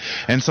step.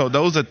 And so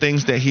those are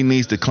things that he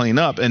needs to clean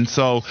up. And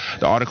so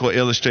the article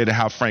illustrated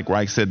how Frank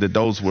Reich said that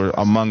those were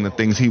among the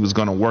things he was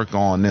going to work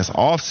on this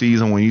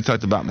offseason when you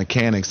talked about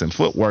mechanics and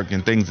footwork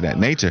and things of that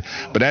nature.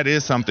 But that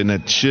is something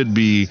that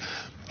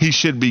he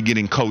should be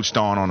getting coached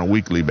on a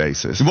weekly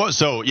basis. Well,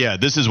 so,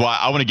 this is why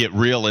I want to get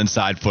real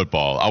inside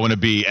football. I want to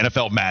be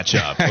NFL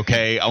matchup,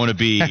 okay? I want to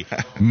be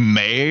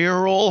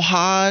Merrill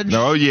Hodge.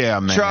 Oh, yeah,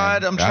 man.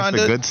 That's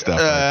the good stuff.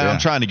 I'm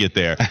trying to get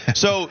there.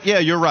 So,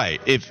 you're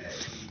right. If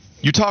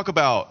you talk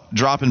about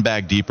dropping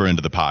back deeper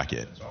into the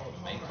pocket,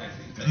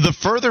 the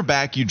further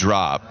back you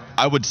drop,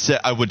 I would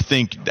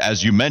think,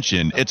 as you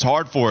mentioned, it's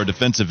hard for a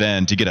defensive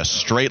end to get a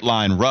straight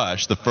line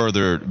rush the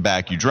further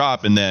back you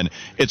drop, and then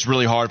it's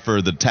really hard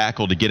for the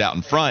tackle to get out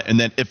in front. And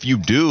then if you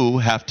do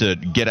have to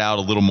get out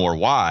a little more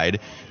wide,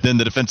 then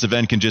the defensive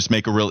end can just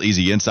make a real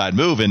easy inside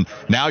move, and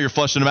now you're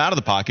flushing them out of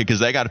the pocket because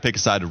they got to pick a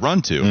side to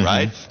run to,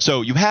 right?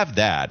 So you have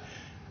that.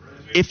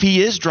 If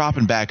he is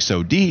dropping back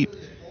so deep,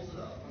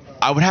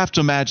 I would have to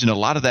imagine a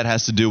lot of that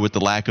has to do with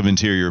the lack of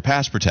interior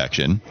pass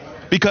protection,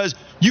 because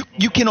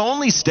you can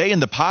only stay in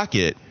the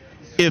pocket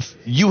if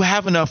you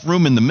have enough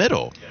room in the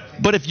middle.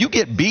 But if you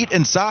get beat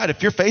inside,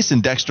 if you're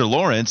facing Dexter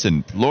Lawrence,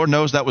 and Lord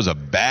knows that was a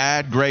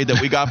bad grade that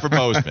we got for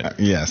Bozeman.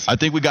 Yes. I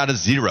think we got a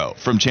 0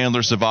 from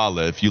Chandler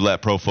Zavala if you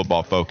let Pro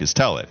Football Focus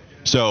tell it.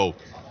 So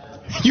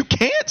you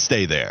can't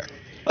stay there.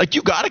 Like,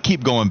 you got to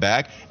keep going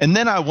back. And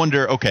then I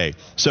wonder, okay,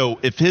 so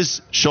if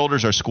his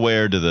shoulders are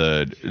square to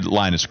the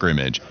line of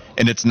scrimmage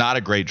and it's not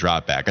a great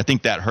drop back, I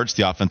think that hurts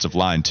the offensive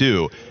line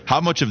too.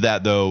 How much of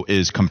that, though,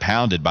 is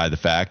compounded by the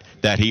fact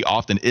that he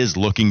often is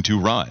looking to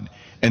run?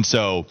 And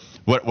so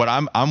what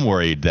I'm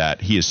worried that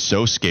he is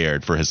so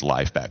scared for his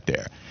life back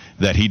there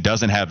that he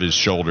doesn't have his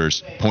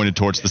shoulders pointed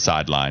towards the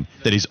sideline,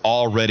 that he's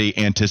already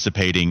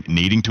anticipating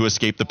needing to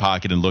escape the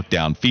pocket and look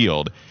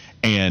downfield.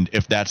 And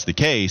if that's the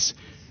case,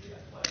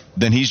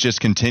 then he's just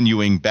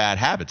continuing bad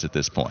habits at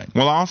this point.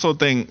 Well, I also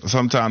think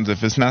sometimes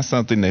if it's not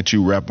something that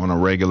you rep on a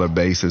regular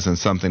basis and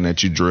something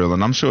that you drill,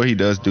 and I'm sure he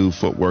does do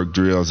footwork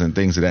drills and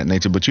things of that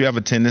nature, but you have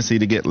a tendency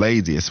to get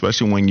lazy,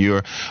 especially when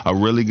you're a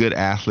really good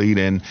athlete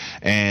and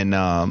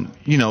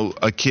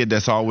a kid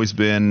that's always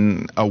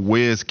been a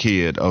whiz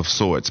kid of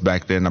sorts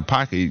back there in the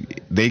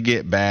pocket. They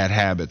get bad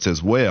habits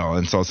as well.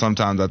 And so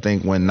sometimes I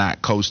think when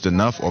not coached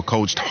enough or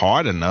coached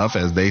hard enough,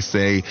 as they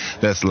say,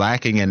 that's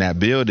lacking in that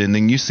building,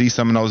 then you see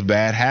some of those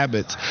bad habits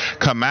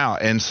come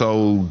out. And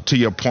so to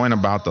your point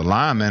about the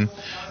linemen,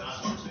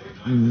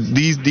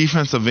 these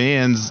defensive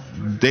ends,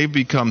 they've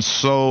become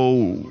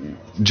so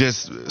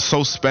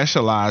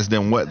specialized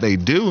in what they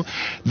do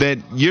that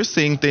you're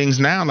seeing things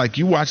now, like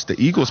you watch the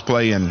Eagles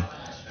play and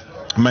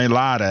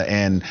Mailata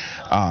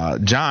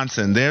and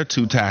Johnson, their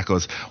 2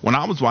 tackles. When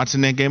I was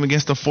watching that game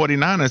against the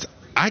 49ers,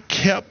 I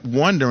kept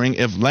wondering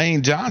if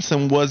Lane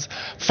Johnson was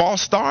false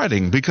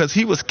starting because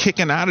he was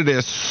kicking out of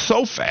there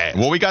so fast.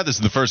 Well, we got this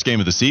in the first game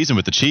of the season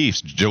with the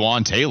Chiefs.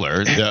 Jawan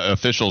Taylor, the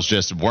officials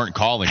just weren't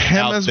calling him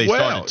out. As they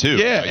well. Started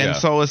too. Yeah, and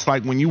so it's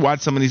like when you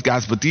watch some of these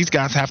guys, but these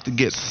guys have to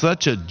get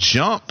such a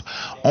jump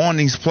on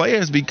these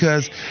players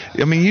because,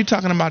 I mean, you're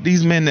talking about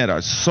these men that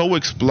are so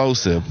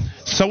explosive,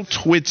 so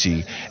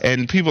twitchy,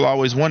 and people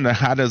always wonder,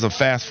 how does a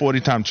fast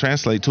 40 time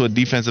translate to a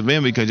defensive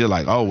end? Because you're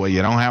like, oh, well,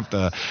 you don't have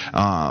to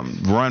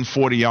run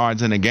 40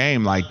 yards in a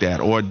game like that,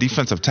 or a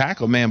defensive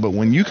tackle, man. But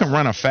when you can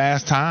run a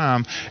fast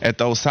time at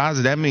those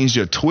sizes, that means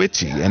you're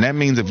twitchy, and that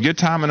means if you're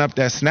timing up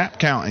that snap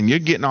count and you're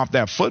getting off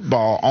that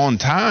football on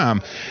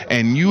time,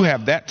 and you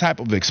have that type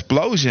of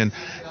explosion,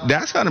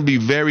 that's going to be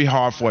very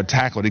hard for a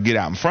tackle to get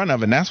out in front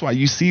of. And that's why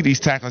you see these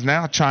tackles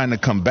now trying to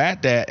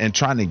combat that and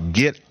trying to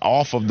get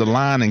off of the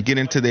line and get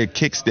into their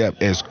kick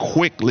step as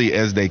quickly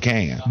as they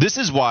can. This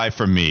is why,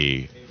 for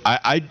me,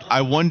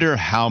 I wonder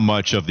how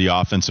much of the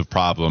offensive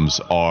problems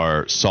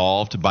are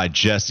solved by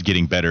just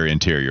getting better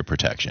interior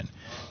protection.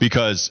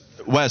 Because,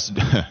 Wes,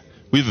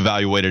 we've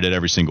evaluated it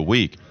every single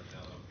week.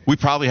 We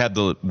probably have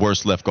the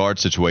worst left guard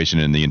situation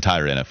in the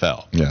entire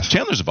NFL. Yes.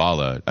 Chandler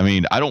Zavala, I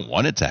mean, I don't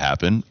want it to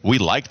happen. We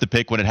liked the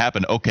pick when it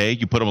happened. Okay,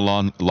 you put him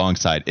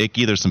alongside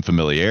Icky. There's some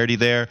familiarity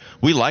there.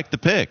 We liked the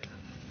pick.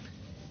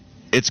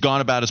 It's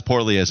gone about as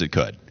poorly as it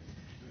could.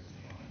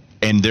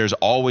 And there's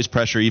always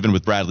pressure, even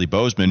with Bradley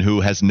Bozeman,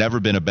 who has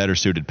never been a better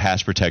suited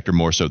pass protector,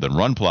 more so than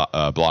run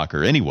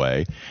blocker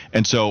anyway.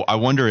 And so I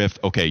wonder if,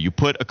 okay, you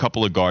put a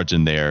couple of guards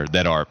in there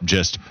that are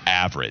just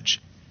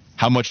average.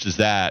 How much does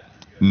that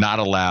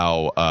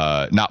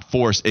not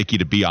force Icky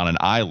to be on an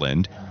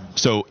island?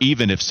 So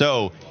even if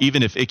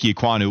Icky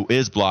Ekwonu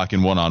is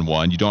blocking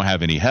one-on-one, you don't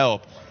have any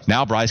help.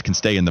 Now Bryce can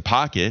stay in the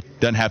pocket,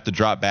 doesn't have to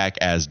drop back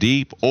as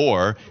deep.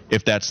 Or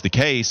if that's the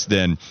case,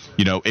 then,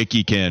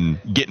 Icky can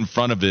get in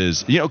front of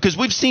his, because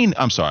we've seen,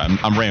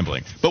 I'm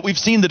rambling, but we've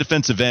seen the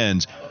defensive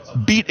ends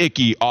beat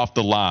Icky off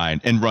the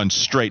line and run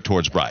straight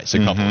towards Bryce a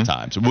couple of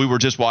times. We were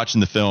just watching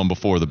the film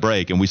before the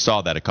break, and we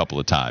saw that a couple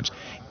of times.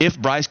 If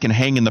Bryce can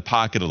hang in the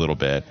pocket a little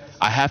bit,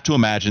 I have to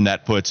imagine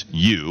that puts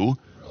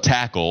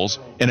tackles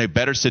in a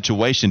better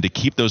situation to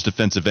keep those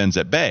defensive ends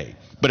at bay.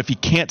 But if he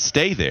can't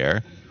stay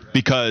there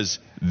because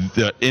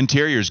the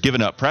interior's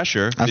giving up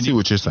pressure. I see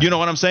what you're saying. You know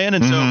what I'm saying?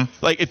 And so,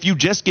 if you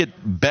just get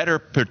better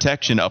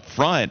protection up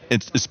front,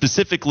 and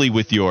specifically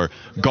with your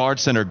guard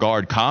center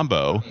guard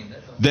combo,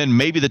 then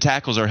maybe the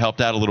tackles are helped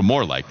out a little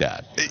more like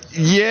that.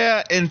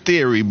 Yeah, in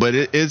theory, but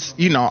it's,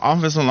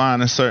 offensive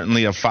line is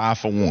certainly a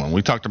 5-for-1.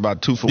 We talked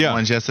about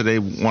 2-for-1s yesterday,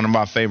 one of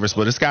our favorites,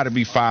 but it's got to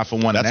be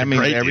 5-for-1. That's and that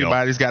means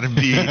everybody's got to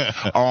be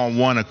on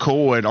one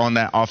accord on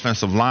that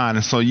offensive line.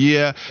 And so,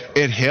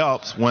 it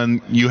helps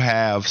when you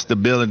have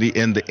stability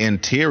in the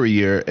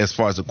interior as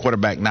far as the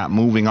quarterback not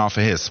moving off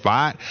of his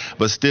spot.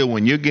 But still,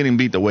 when you're getting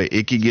beat the way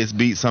Icky gets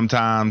beat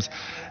sometimes,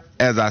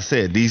 as I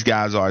said, these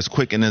guys are as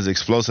quick and as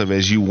explosive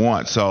as you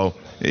want. So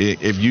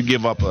if you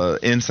give up an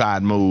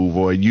inside move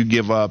or you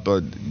give up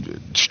a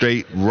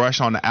straight rush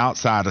on the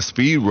outside, a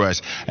speed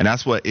rush, and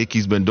that's what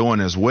Icky's been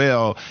doing as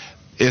well,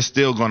 it's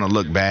still going to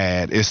look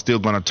bad. It's still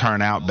going to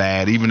turn out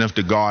bad. Even if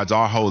the guards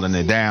are holding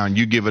it down,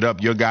 you give it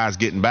up, your guy's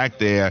getting back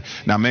there.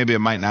 Now, maybe it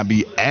might not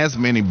be as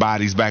many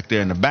bodies back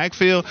there in the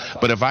backfield,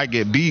 but if I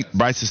get beat,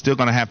 Bryce is still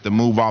going to have to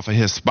move off of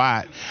his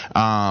spot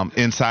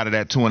inside of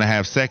that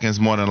 2.5 seconds,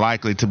 more than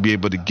likely, to be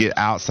able to get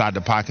outside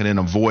the pocket and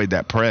avoid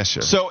that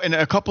pressure. So, and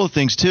a couple of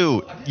things,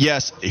 too.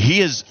 Yes, he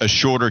is a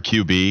shorter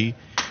QB.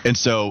 And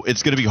so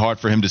it's going to be hard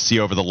for him to see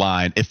over the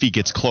line if he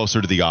gets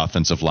closer to the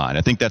offensive line.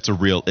 I think that's a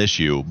real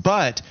issue.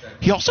 But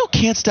he also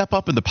can't step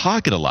up in the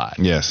pocket a lot.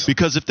 Yes.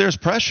 Because if there's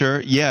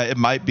pressure, it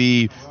might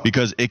be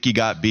because Icky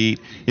got beat.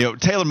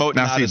 Taylor Moton.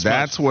 Now, see,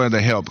 that's where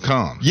the help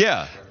comes.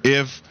 Yeah.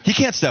 If he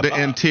can't step the up.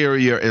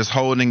 Interior is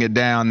holding it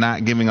down,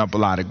 not giving up a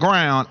lot of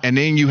ground, and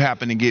then you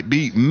happen to get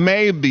beat,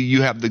 maybe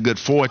you have the good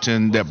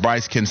fortune that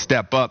Bryce can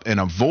step up and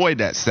avoid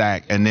that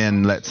sack and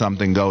then let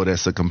something go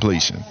that's a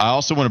completion. I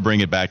also want to bring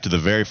it back to the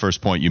very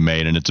first point you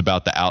made, and it's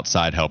about the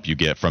outside help you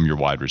get from your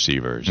wide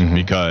receivers.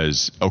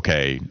 Because,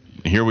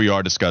 here we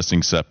are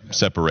discussing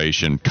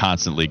separation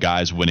constantly,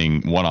 guys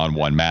winning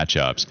one-on-one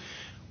matchups.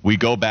 We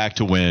go back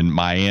to when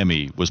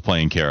Miami was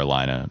playing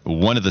Carolina.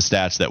 One of the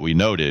stats that we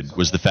noted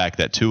was the fact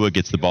that Tua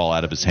gets the ball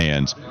out of his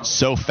hands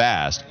so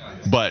fast,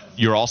 but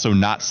you're also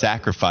not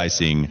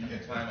sacrificing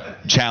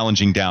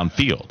challenging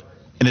downfield.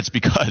 And it's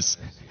because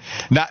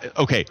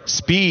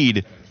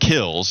speed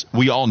kills.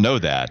 We all know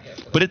that.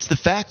 But it's the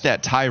fact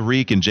that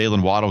Tyreek and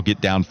Jalen Waddle get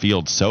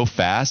downfield so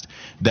fast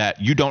that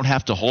you don't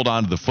have to hold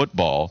on to the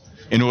football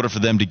in order for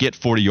them to get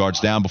 40 yards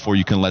down before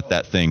you can let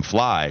that thing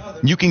fly.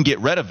 You can get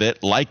rid of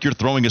it like you're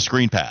throwing a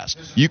screen pass.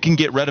 You can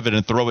get rid of it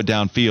and throw it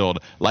downfield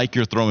like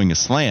you're throwing a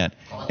slant.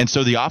 And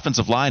so the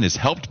offensive line is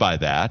helped by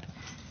that.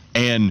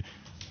 And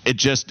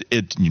it's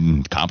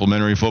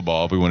complimentary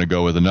football, if we want to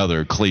go with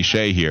another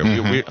cliche here.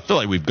 I feel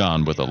like we've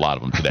gone with a lot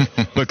of them today.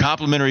 But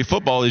complimentary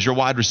football is your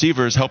wide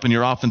receivers helping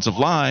your offensive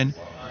line,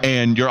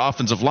 and your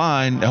offensive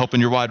line helping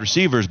your wide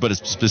receivers. But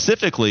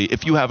specifically,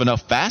 if you have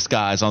enough fast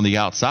guys on the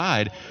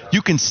outside,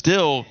 you can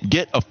still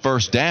get a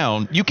first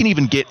down. You can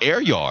even get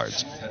air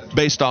yards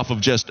based off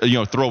of just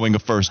throwing a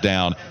first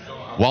down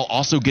while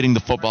also getting the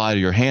football out of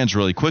your hands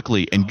really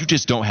quickly. And you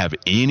just don't have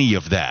any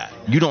of that.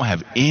 You don't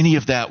have any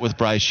of that with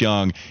Bryce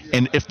Young.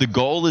 And if the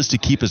goal is to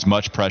keep as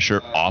much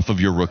pressure off of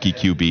your rookie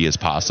QB as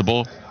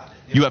possible,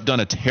 You have done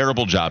a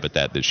terrible job at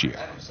that this year.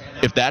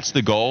 If that's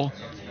the goal,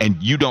 and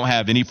you don't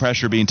have any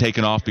pressure being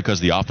taken off because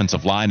the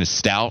offensive line is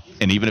stout,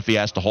 and even if he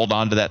has to hold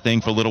on to that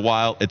thing for a little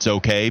while, it's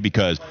okay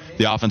because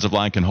the offensive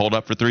line can hold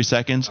up for 3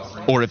 seconds.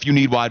 Or if you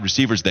need wide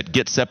receivers that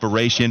get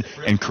separation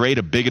and create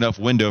a big enough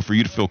window for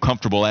you to feel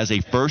comfortable as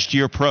a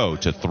first-year pro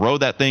to throw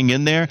that thing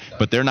in there,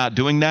 but they're not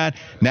doing that,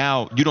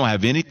 now you don't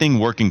have anything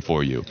working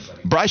for you.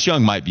 Bryce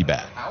Young might be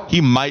bad. He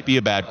might be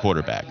a bad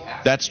quarterback.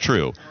 That's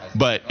true.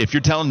 But if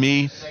you're telling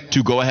me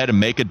to go ahead and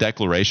make a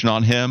declaration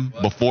on him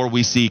before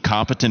we see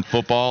competent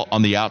football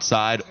on the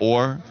outside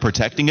or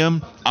protecting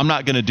him, I'm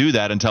not going to do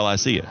that until I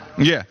see it.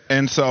 Yeah,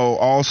 and so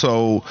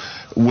also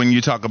when you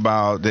talk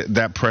about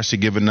that pressure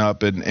given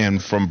up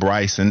and from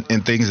Bryce and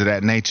things of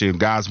that nature,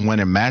 guys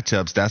winning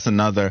matchups, that's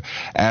another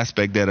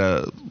aspect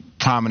that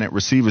prominent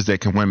receivers that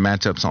can win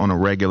matchups on a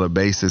regular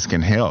basis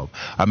can help.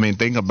 I mean,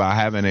 think about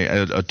having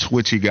a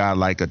twitchy guy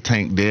like a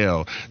Tank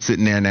Dell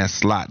sitting there in that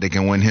slot that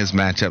can win his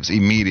matchups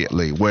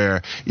immediately,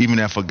 where even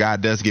if a guy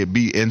does get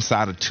beat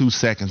inside of 2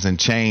 seconds and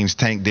change,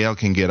 Tank Dell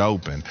can get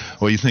open.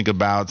 Or you think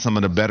about some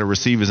of the better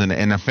receivers in the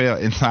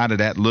NFL, inside of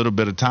that little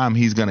bit of time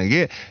he's going to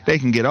get, they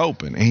can get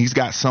open. And he's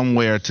got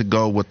somewhere to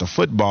go with the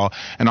football.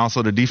 And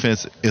also the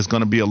defense is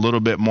going to be a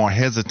little bit more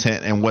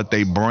hesitant in what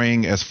they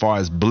bring as far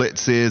as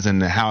blitzes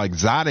and how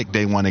exotic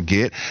they want to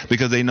get,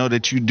 because they know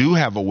that you do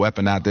have a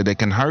weapon out there that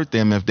can hurt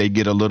them if they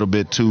get a little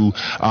bit too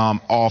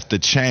off the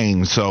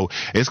chain. So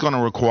it's going to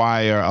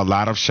require a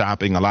lot of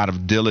shopping, a lot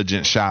of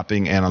diligent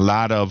shopping, and a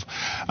lot of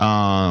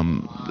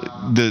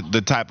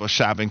the type of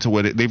shopping to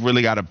where they've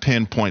really got to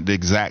pinpoint the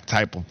exact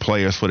type of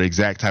players for the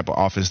exact type of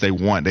offense they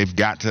want. They've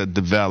got to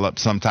develop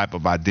some type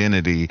of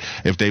identity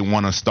if they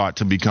want to start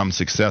to become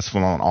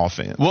successful on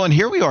offense. Well, and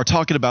here we are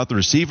talking about the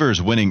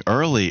receivers winning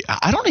early.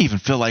 I don't even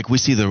feel like we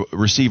see the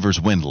receivers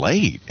win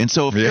late. And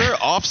so if you're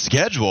off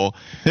schedule,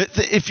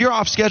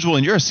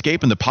 and you're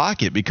escaping the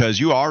pocket because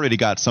you already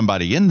got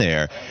somebody in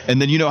there,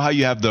 and then you know how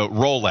you have the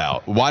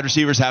rollout. Wide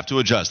receivers have to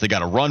adjust. They got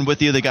to run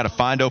with you. They got to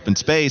find open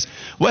space.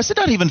 Wes, it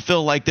doesn't even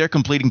feel like they're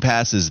completing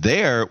passes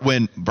there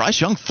when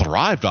Bryce Young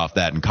thrived off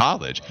that in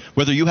college.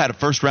 Whether you had a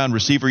first-round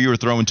receiver you were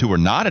throwing to or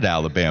not at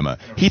Alabama,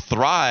 he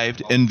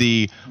thrived in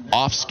the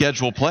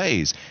off-schedule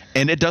plays.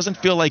 And it doesn't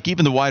feel like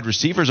even the wide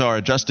receivers are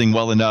adjusting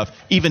well enough.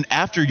 Even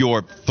after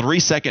your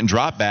 3-second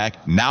drop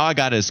back, now I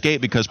got to escape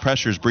because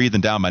pressure's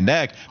breathing down my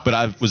neck, but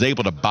I was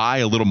able to buy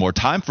a little more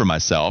time for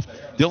myself.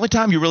 The only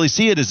time you really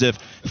see it is if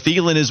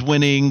Thielen is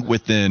winning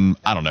within,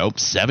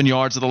 7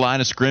 yards of the line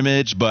of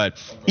scrimmage. But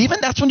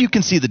even that's when you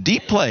can see the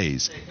deep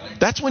plays.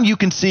 That's when you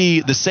can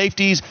see the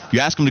safeties. You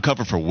ask them to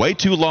cover for way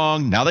too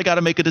long. Now they got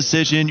to make a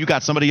decision. You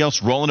got somebody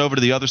else rolling over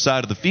to the other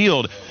side of the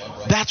field.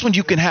 That's when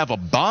you can have a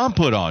bomb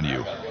put on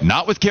you.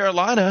 Not with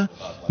Carolina,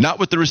 not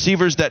with the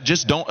receivers that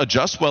just don't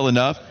adjust well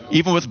enough,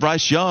 even with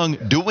Bryce Young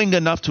doing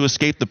enough to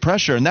escape the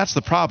pressure, and that's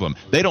the problem.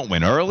 They don't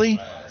win early,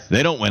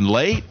 they don't win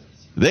late,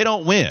 they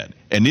don't win.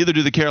 And neither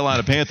do the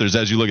Carolina Panthers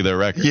as you look at their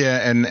record.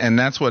 Yeah, and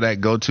that's where that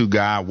go-to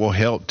guy will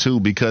help, too,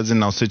 because in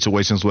those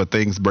situations where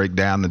things break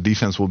down, the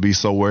defense will be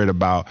so worried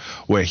about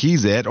where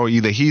he's at, or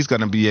either he's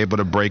going to be able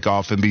to break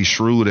off and be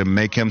shrewd and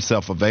make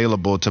himself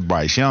available to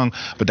Bryce Young,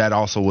 but that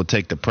also will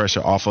take the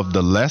pressure off of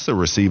the lesser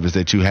receivers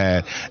that you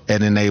had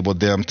and enable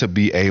them to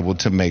be able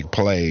to make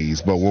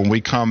plays. But when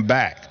we come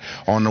back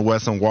on the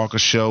Wes and Walker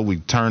Show,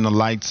 we turn the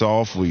lights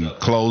off, we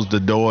close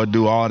the door,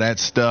 do all that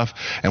stuff,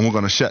 and we're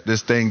going to shut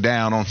this thing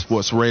down on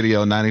Sports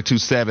Radio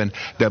 92.7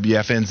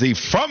 WFNZ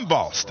from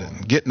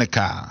Boston. Get in the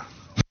car.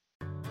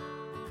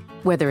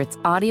 Whether it's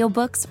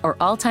audiobooks or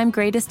all-time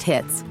greatest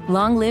hits,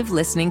 long live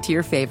listening to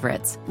your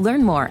favorites.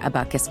 Learn more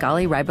about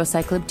Kisqali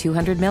Ribociclib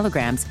 200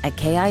 milligrams at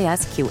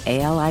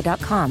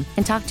KISQALI.com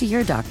and talk to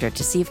your doctor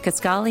to see if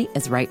Kisqali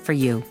is right for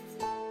you.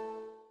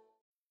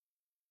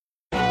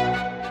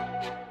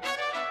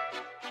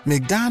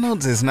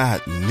 McDonald's is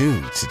not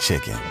new to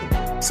chicken.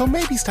 So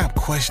maybe stop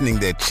questioning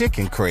their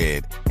chicken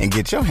cred and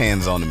get your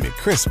hands on the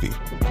McCrispy.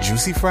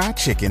 Juicy fried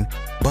chicken,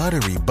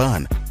 buttery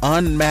bun,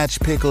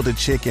 unmatched pickle to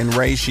chicken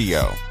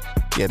ratio.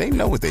 Yeah, they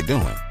know what they're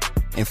doing.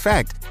 In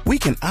fact, we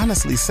can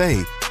honestly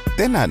say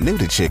they're not new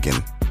to chicken.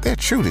 They're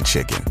true to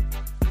chicken.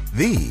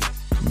 The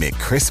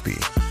McCrispy.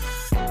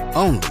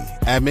 Only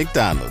at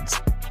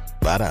McDonald's.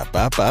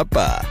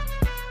 Ba-da-ba-ba-ba.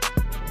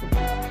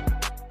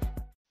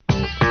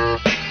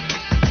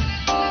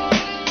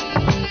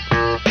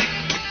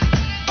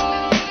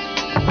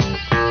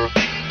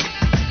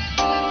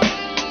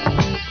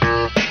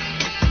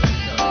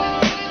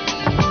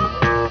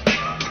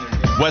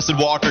 Wes and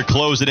Walker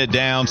closing it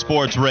down.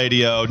 Sports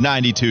Radio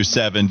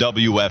 92.7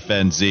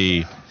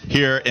 WFNZ.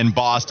 here in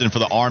Boston for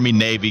the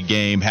Army-Navy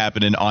game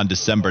happening on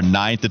December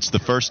 9th. It's the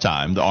first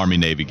time the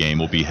Army-Navy game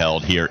will be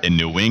held here in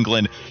New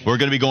England. We're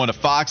going to be going to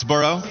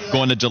Foxborough,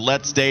 going to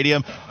Gillette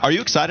Stadium. Are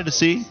you excited to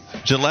see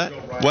Gillette?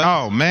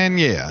 Oh, man,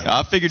 yeah.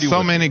 I figured you would.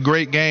 So many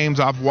great games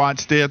I've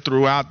watched there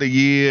throughout the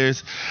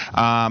years.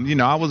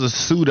 I was a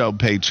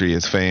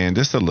pseudo-Patriots fan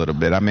just a little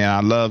bit. I mean,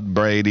 I loved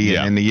Brady,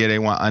 and in the year they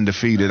went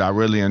undefeated, I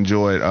really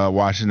enjoyed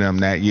watching them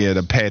that year,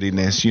 the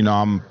pettiness.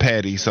 I'm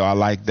petty, so I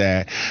like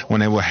that.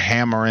 When they were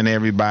hammering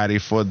everybody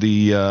for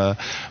the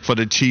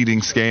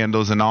cheating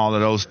scandals and all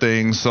of those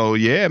things. So,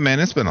 yeah, man,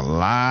 it's been a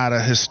lot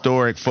of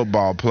historic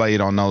football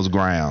played on those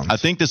grounds. I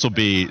think this will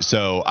be –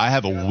 so I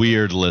have a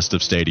weird list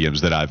of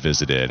stadiums that I've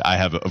visited. I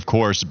have, of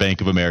course,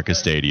 Bank of America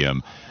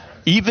Stadium.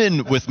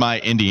 Even with my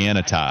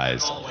Indiana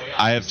ties,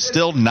 I have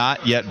still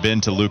not yet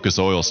been to Lucas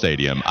Oil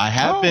Stadium. I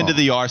have been to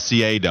the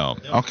RCA Dome.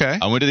 Okay.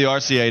 I went to the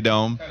RCA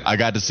Dome. I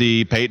got to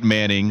see Peyton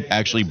Manning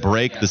actually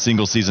break the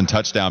single-season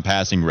touchdown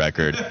passing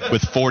record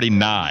with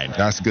 49.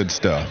 That's good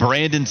stuff.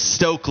 Brandon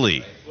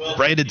Stokely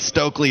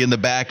in the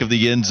back of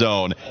the end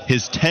zone,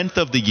 his 10th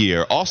of the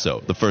year. Also,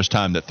 the first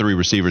time that 3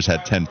 receivers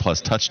had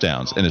 10-plus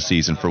touchdowns in a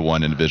season for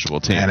one individual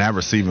team. And that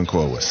receiving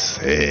core was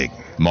sick.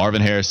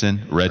 Marvin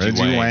Harrison, Reggie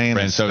Wayne,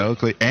 and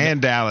Stokely,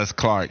 and Dallas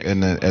Clark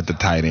at the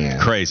tight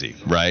end. Crazy,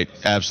 right?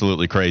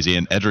 Absolutely crazy.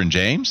 And Edgerrin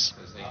James?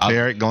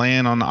 Derek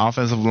Glenn on the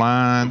offensive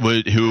line,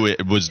 who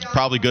was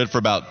probably good for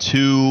about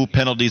 2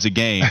 penalties a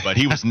game, but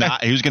he was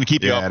not. He was going to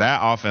keep you up. Yeah, that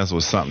offense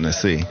was something to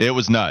see. It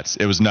was nuts.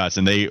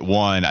 And they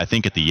won. I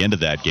think at the end of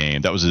that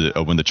game, that was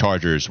when the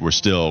Chargers were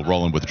still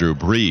rolling with Drew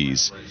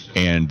Brees,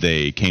 and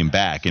they came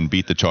back and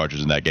beat the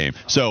Chargers in that game.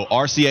 So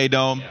RCA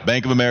Dome,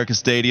 Bank of America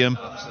Stadium.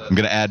 I'm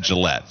going to add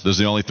Gillette. Those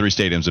are the only 3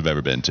 stadiums I've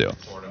ever been to.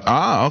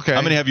 Ah, okay.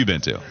 How many have you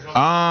been to?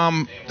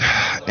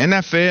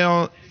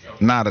 NFL.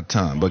 Not a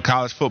ton, but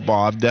college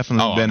football, I've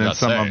definitely been in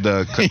some of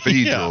the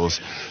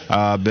cathedrals.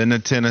 Been to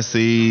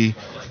Tennessee,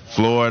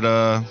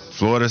 Florida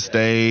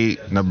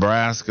State,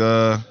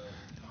 Nebraska.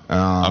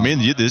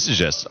 This is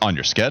just on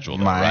your schedule,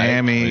 though,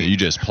 Miami. Right? You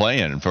just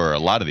playing for a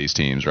lot of these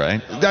teams,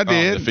 right? I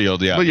did. The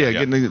field, yeah.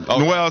 But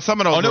well,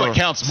 some of those. It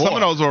counts more. Some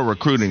of those were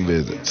recruiting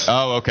visits.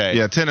 Oh, okay.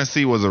 Yeah,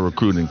 Tennessee was a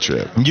recruiting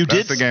trip.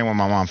 That's the game when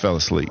my mom fell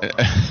asleep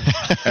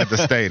at the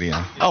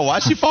stadium. Oh,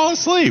 why'd she fall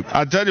asleep?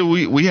 I tell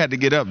you, we had to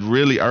get up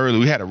really early.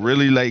 We had a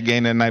really late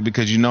game that night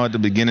because at the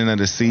beginning of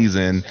the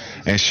season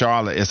in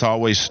Charlotte, it's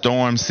always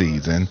storm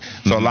season.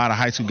 So a lot of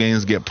high school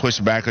games get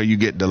pushed back or you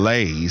get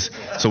delays.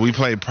 So we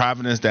played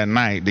Providence that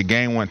night. The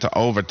game went to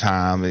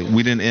overtime.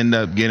 We didn't end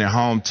up getting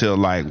home till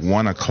like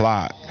 1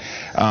 o'clock.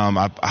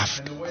 I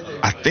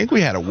think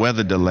we had a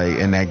weather delay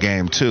in that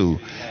game too,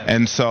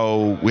 and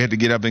so we had to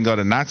get up and go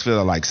to Knoxville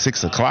at like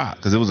 6 o'clock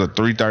because it was a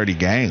 3:30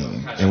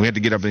 game, and we had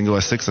to get up and go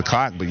at 6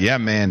 o'clock. But yeah,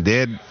 man,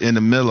 dead in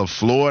the middle of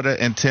Florida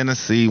and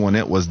Tennessee when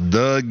it was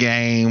the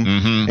game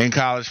in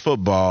college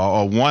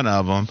football, or one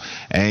of them.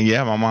 And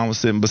yeah, my mom was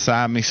sitting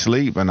beside me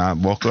asleep, and I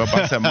woke her up.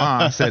 I said,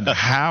 "Mom," I said,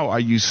 "how are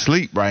you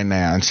asleep right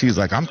now?" And she's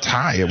like, "I'm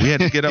tired. We had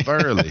to get up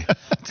early."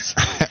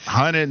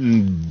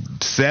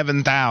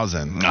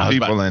 107,000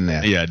 people in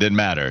there. Yeah, it didn't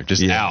matter.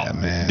 Just out.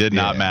 Man. Did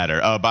not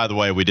matter. By the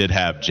way, we did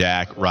have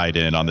Jack write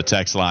in on the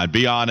text line.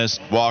 Be honest,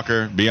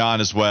 Walker. Be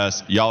honest,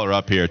 Wes. Y'all are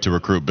up here to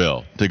recruit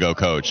Bill to go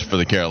coach for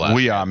the Carolina.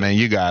 We are, man.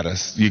 You got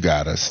us.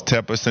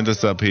 Tepper sent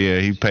us up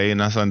here. He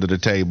paying us under the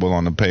table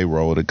on the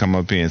payroll to come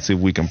up here and see if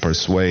we can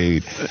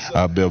persuade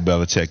Bill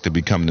Belichick to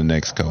become the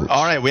next coach.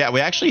 All right. We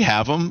actually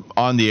have him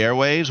on the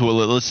airwaves.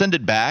 Let's send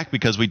it back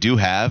because we do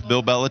have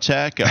Bill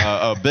Belichick.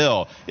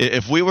 Bill,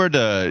 if we were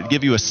to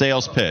give you a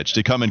sales pitch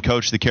to come and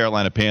coach the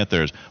Carolina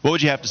Panthers, what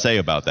would you have to say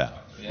about that?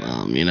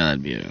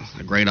 It'd be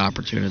a great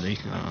opportunity.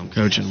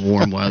 Coaching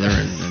warm weather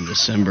in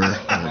December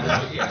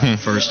for the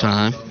first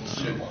time.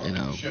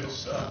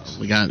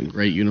 We got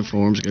great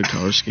uniforms, good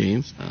color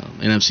scheme,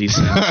 NFC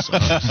South. So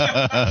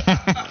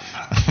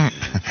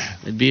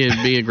it'd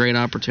be a great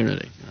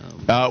opportunity.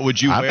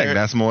 Would you? I think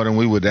that's more than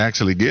we would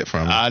actually get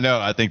from it. I know.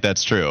 I think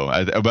that's true.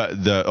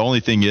 But the only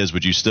thing is,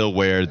 would you still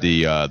wear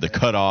the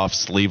cut-off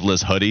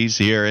sleeveless hoodies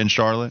here in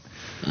Charlotte?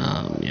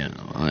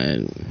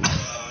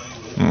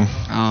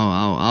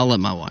 I'll let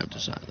my wife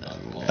decide that.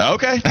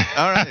 Okay.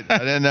 All right. I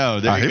didn't know.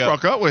 He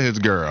broke up with his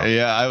girl.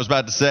 Yeah, I was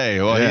about to say.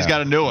 Well, he's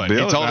got a new one.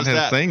 Bill he told us his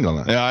that.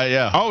 Single.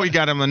 Yeah. Oh, he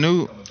got him a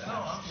new.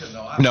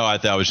 No,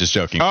 I was just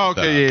joking. Oh,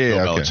 okay,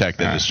 Bill Belichick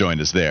that just joined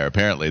us there.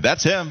 Apparently,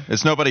 that's him.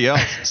 It's nobody else.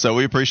 So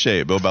we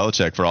appreciate Bill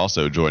Belichick for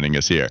also joining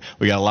us here.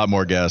 We got a lot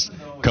more guests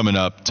coming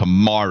up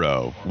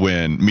tomorrow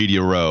when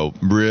Media Row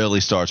really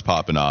starts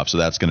popping off. So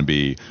that's going to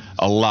be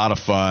a lot of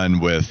fun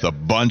with a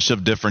bunch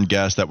of different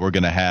guests that we're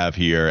going to have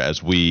here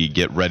as we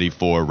get ready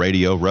for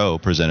Radio Row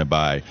presented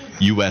by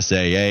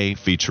USAA,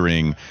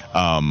 featuring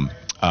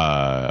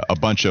a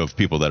bunch of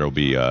people that will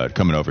be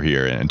coming over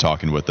here and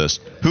talking with us.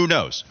 Who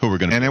knows who we're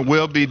going to And it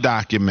will be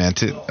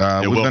documented.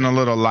 We've been a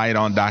little light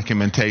on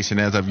documentation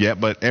as of yet,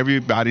 but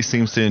everybody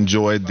seems to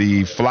enjoy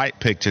the flight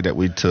picture that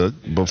we took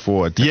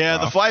before. Yeah,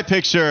 the flight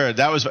picture,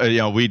 that was,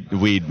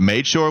 we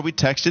made sure we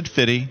texted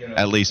Fitty,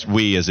 at least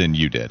we as in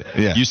you did.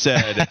 Yeah. You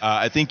said,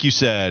 I think you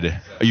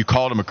said, you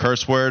called him a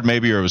curse word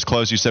maybe, or it was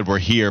close. You said, we're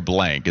here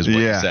blank is what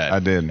you said. Yeah, I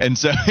did.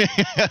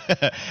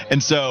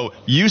 And so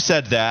you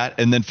said that,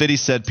 and then Fitty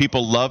said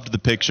people loved the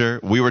picture.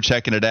 We were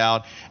checking it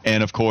out,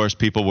 and of course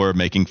people were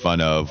making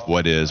fun of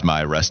what is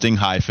my resting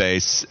high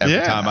face. Every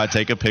time I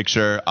take a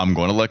picture, I'm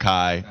going to look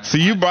high. So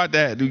you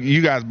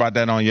guys brought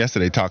that on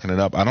yesterday, talking it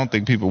up. I don't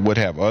think people would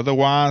have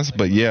otherwise,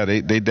 but yeah,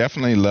 they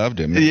definitely loved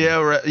it. Man.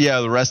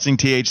 Yeah, the resting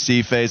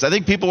THC face. I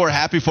think people were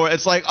happy for it.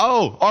 It's like,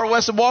 oh, our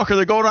Wes and Walker,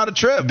 they're going on a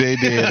trip. They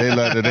did. They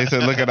loved it. They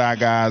said, look at our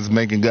guys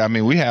making good. I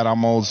mean, we had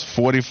almost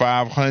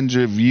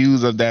 4,500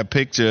 views of that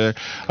picture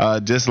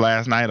just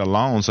last night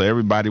alone, so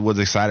everybody was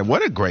excited.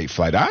 What a great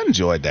flight. I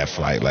enjoyed that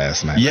flight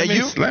last night.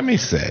 Yeah, let me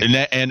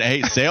say. And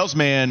hey,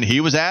 salesman, he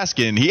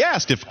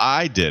asked if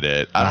I did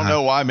it. I don't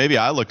know why. Maybe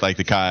I looked like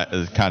the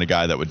kind of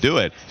guy that would do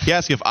it. He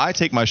asked if I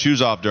take my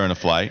shoes off during a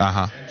flight.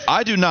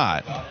 I do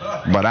not.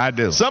 But I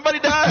do. Somebody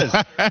does.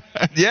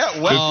 Yeah,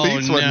 well, the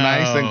seats were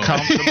nice and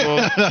comfortable.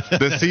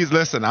 The seats,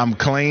 listen, I'm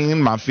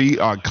clean. My feet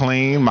are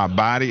clean. My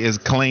body is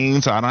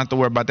clean, so I don't have to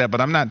worry about that.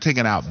 But I'm not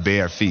taking out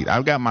bare feet.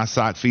 I've got my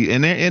sock feet,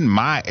 and they're in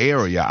my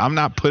area. I'm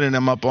not putting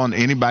them up on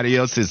anybody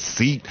else's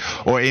seat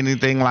or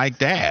anything like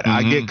that.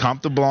 I get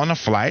comfortable on a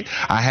flight.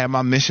 I have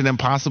my Mission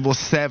Impossible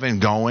 7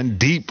 going,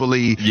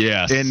 deeply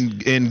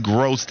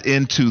engrossed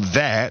into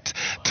that.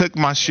 Took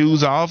my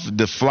shoes off.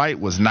 The flight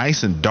was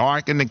nice and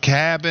dark in the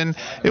cabin.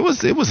 It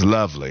was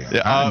lovely.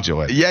 I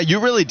enjoyed it. Yeah,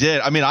 you really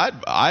did. I mean,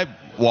 I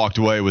walked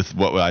away with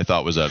what I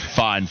thought was a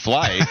fine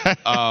flight.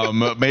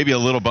 Maybe a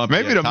little bumpy.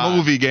 Maybe the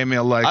movie gave me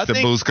a extra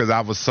boost because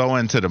I was so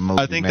into the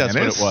movie. I think that's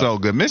what it was. So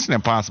good. Mission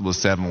Impossible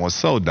 7 was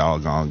so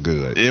doggone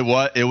good. It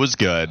was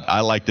good.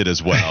 I liked it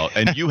as well.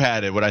 And you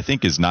had it. What I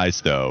think is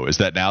nice though is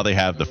that now they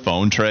have the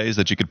phone trays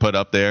that you could put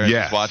up there and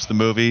just watch the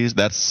movies.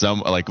 That's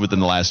within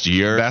the last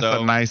year. That's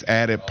a nice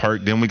added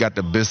perk. Then we got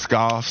the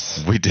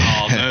Biscoffs. We did.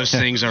 Oh, those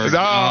things are.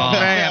 Oh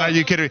man, are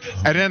you kidding me?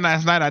 And then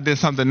last night I did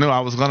something new.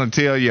 I was going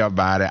to tell you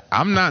about it.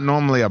 I'm not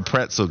normally a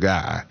pretzel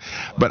guy,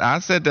 but I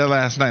said that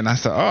last night and I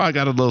said, I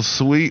got a little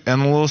sweet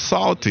and a little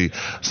salty,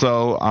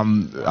 so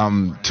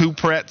I'm 2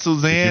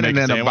 pretzels in and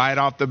then a bite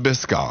off the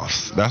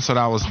Biscoffs. That's what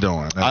I was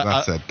doing.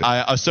 I said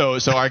that. So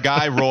our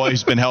guy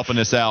Roy's been helping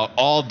us out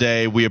all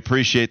day. We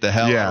appreciate the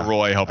hell out of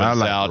Roy helping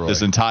us out Roy.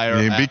 This entire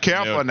be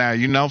careful now.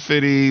 You know,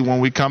 Fitty,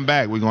 when we come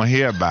back we're going to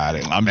hear about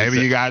it. Maybe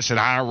you guys should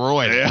hire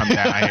Roy to come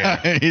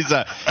down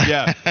here.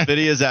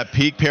 Fitty is at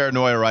peak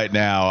paranoia right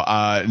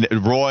now.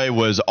 Roy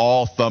was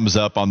all thumbs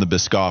up on the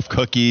Biscoff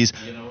cookies.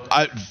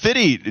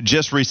 Fitty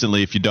just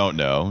recently, if you don't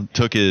know,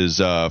 took his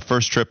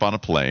first trip on a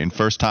plane,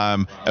 first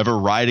time ever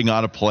riding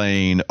on a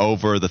plane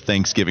over the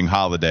Thanksgiving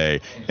holiday.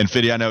 And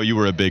Fitty, I know you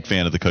were a big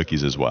fan of the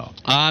cookies as well.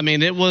 I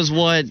mean, it was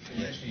what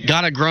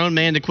got a grown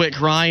man to quit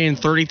crying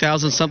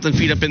 30,000 something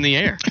feet up in the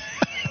air.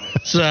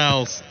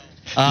 So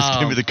just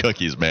give me the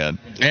cookies, man.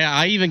 Yeah,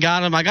 I even got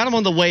them. I got them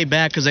on the way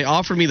back because they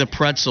offered me the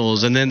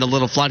pretzels, and then the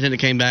little flight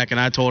attendant came back, and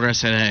I told her, I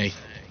said, hey,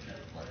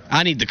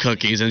 I need the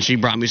cookies, and she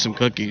brought me some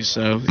cookies.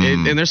 So,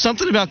 and there's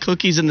something about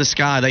cookies in the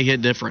sky; they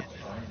hit different.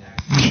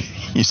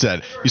 You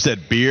said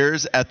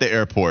beers at the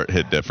airport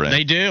hit different.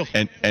 They do.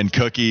 And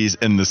cookies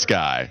in the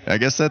sky. I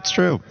guess that's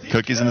true.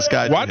 Cookies in the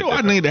sky. Why do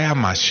I need to have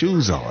my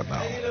shoes on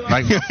though?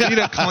 Like my feet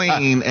are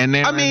clean and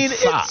they're in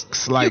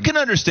socks. You can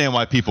understand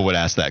why people would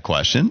ask that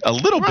question a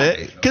little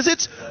bit because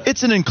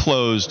it's an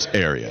enclosed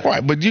area.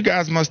 Right, but you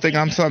guys must think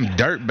I'm some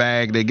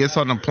dirtbag that gets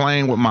on the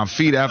plane with my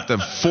feet after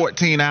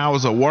 14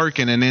 hours of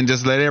working and then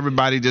just let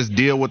everybody just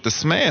deal with the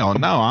smell.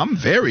 No, I'm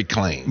very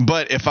clean.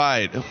 But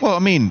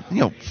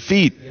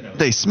feet,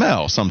 they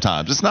smell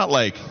sometimes. It's not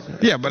like...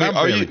 Yeah, but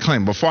I'm really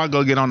clean. Before I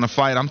go get on the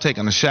flight, I'm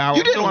taking a shower.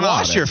 You didn't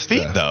wash your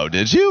feet, though,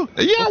 did you?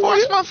 Yeah, I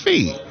washed my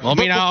feet. Well, I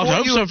mean, I would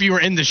hope so if you were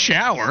in the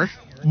shower.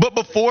 But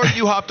before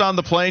you hopped on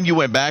the plane, you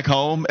went back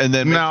home and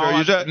then... No,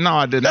 I did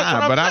not,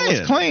 but I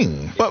was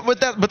clean. But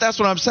that's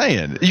what I'm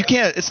saying. You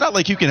can't... It's not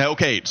like you can...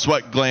 Okay,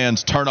 sweat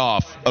glands turn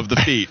off of the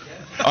feet.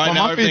 All right,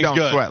 well, my feet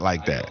don't sweat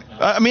like that.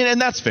 I mean,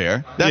 and that's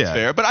fair. That's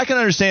fair. But I can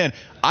understand.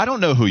 I don't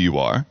know who you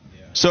are.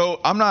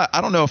 So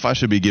I don't know if I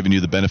should be giving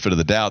you the benefit of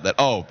the doubt that,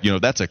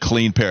 that's a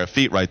clean pair of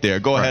feet right there.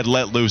 Go ahead,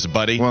 let loose,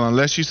 buddy. Well,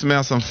 unless you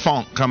smell some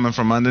funk coming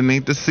from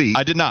underneath the seat.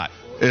 I did not.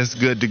 It's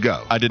good to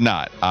go. I did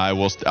not. I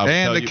will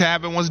and the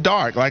cabin was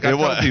dark, like I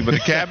told people. The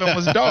cabin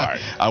was dark.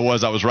 I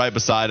was right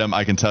beside him.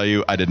 I can tell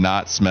you, I did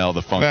not smell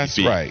the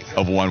funky feet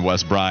of one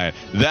Wes Bryant.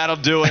 That'll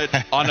do it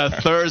on a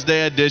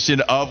Thursday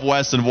edition of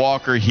Wes and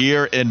Walker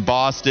here in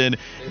Boston,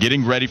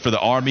 getting ready for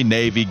the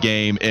Army-Navy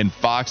game in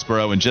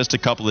Foxborough in just a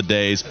couple of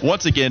days.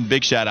 Once again,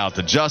 big shout out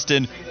to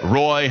Justin,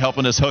 Roy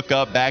helping us hook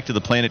up back to the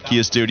Planet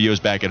Kia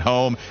Studios back at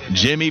home,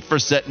 Jimmy for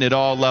setting it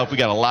all up. We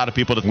got a lot of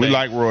people to thank. We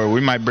like Roy.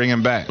 We might bring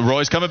him back.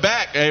 Roy's coming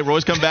back. Hey,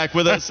 Roy's come back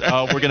with us.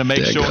 We're going to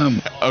make sure.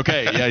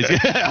 Okay.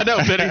 Yeah, I know,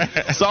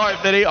 Vinny. Sorry,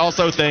 Vinny.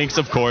 Also, thanks,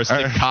 of course,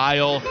 to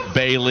Kyle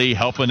Bailey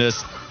helping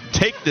us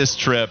take this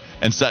trip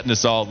and setting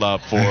us all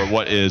up for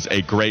what is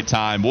a great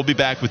time. We'll be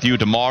back with you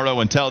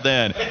tomorrow. Until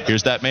then,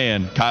 here's that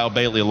man, Kyle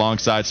Bailey,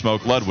 alongside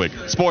Smoke Ludwig.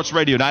 Sports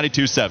Radio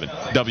 92.7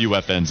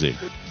 WFNZ.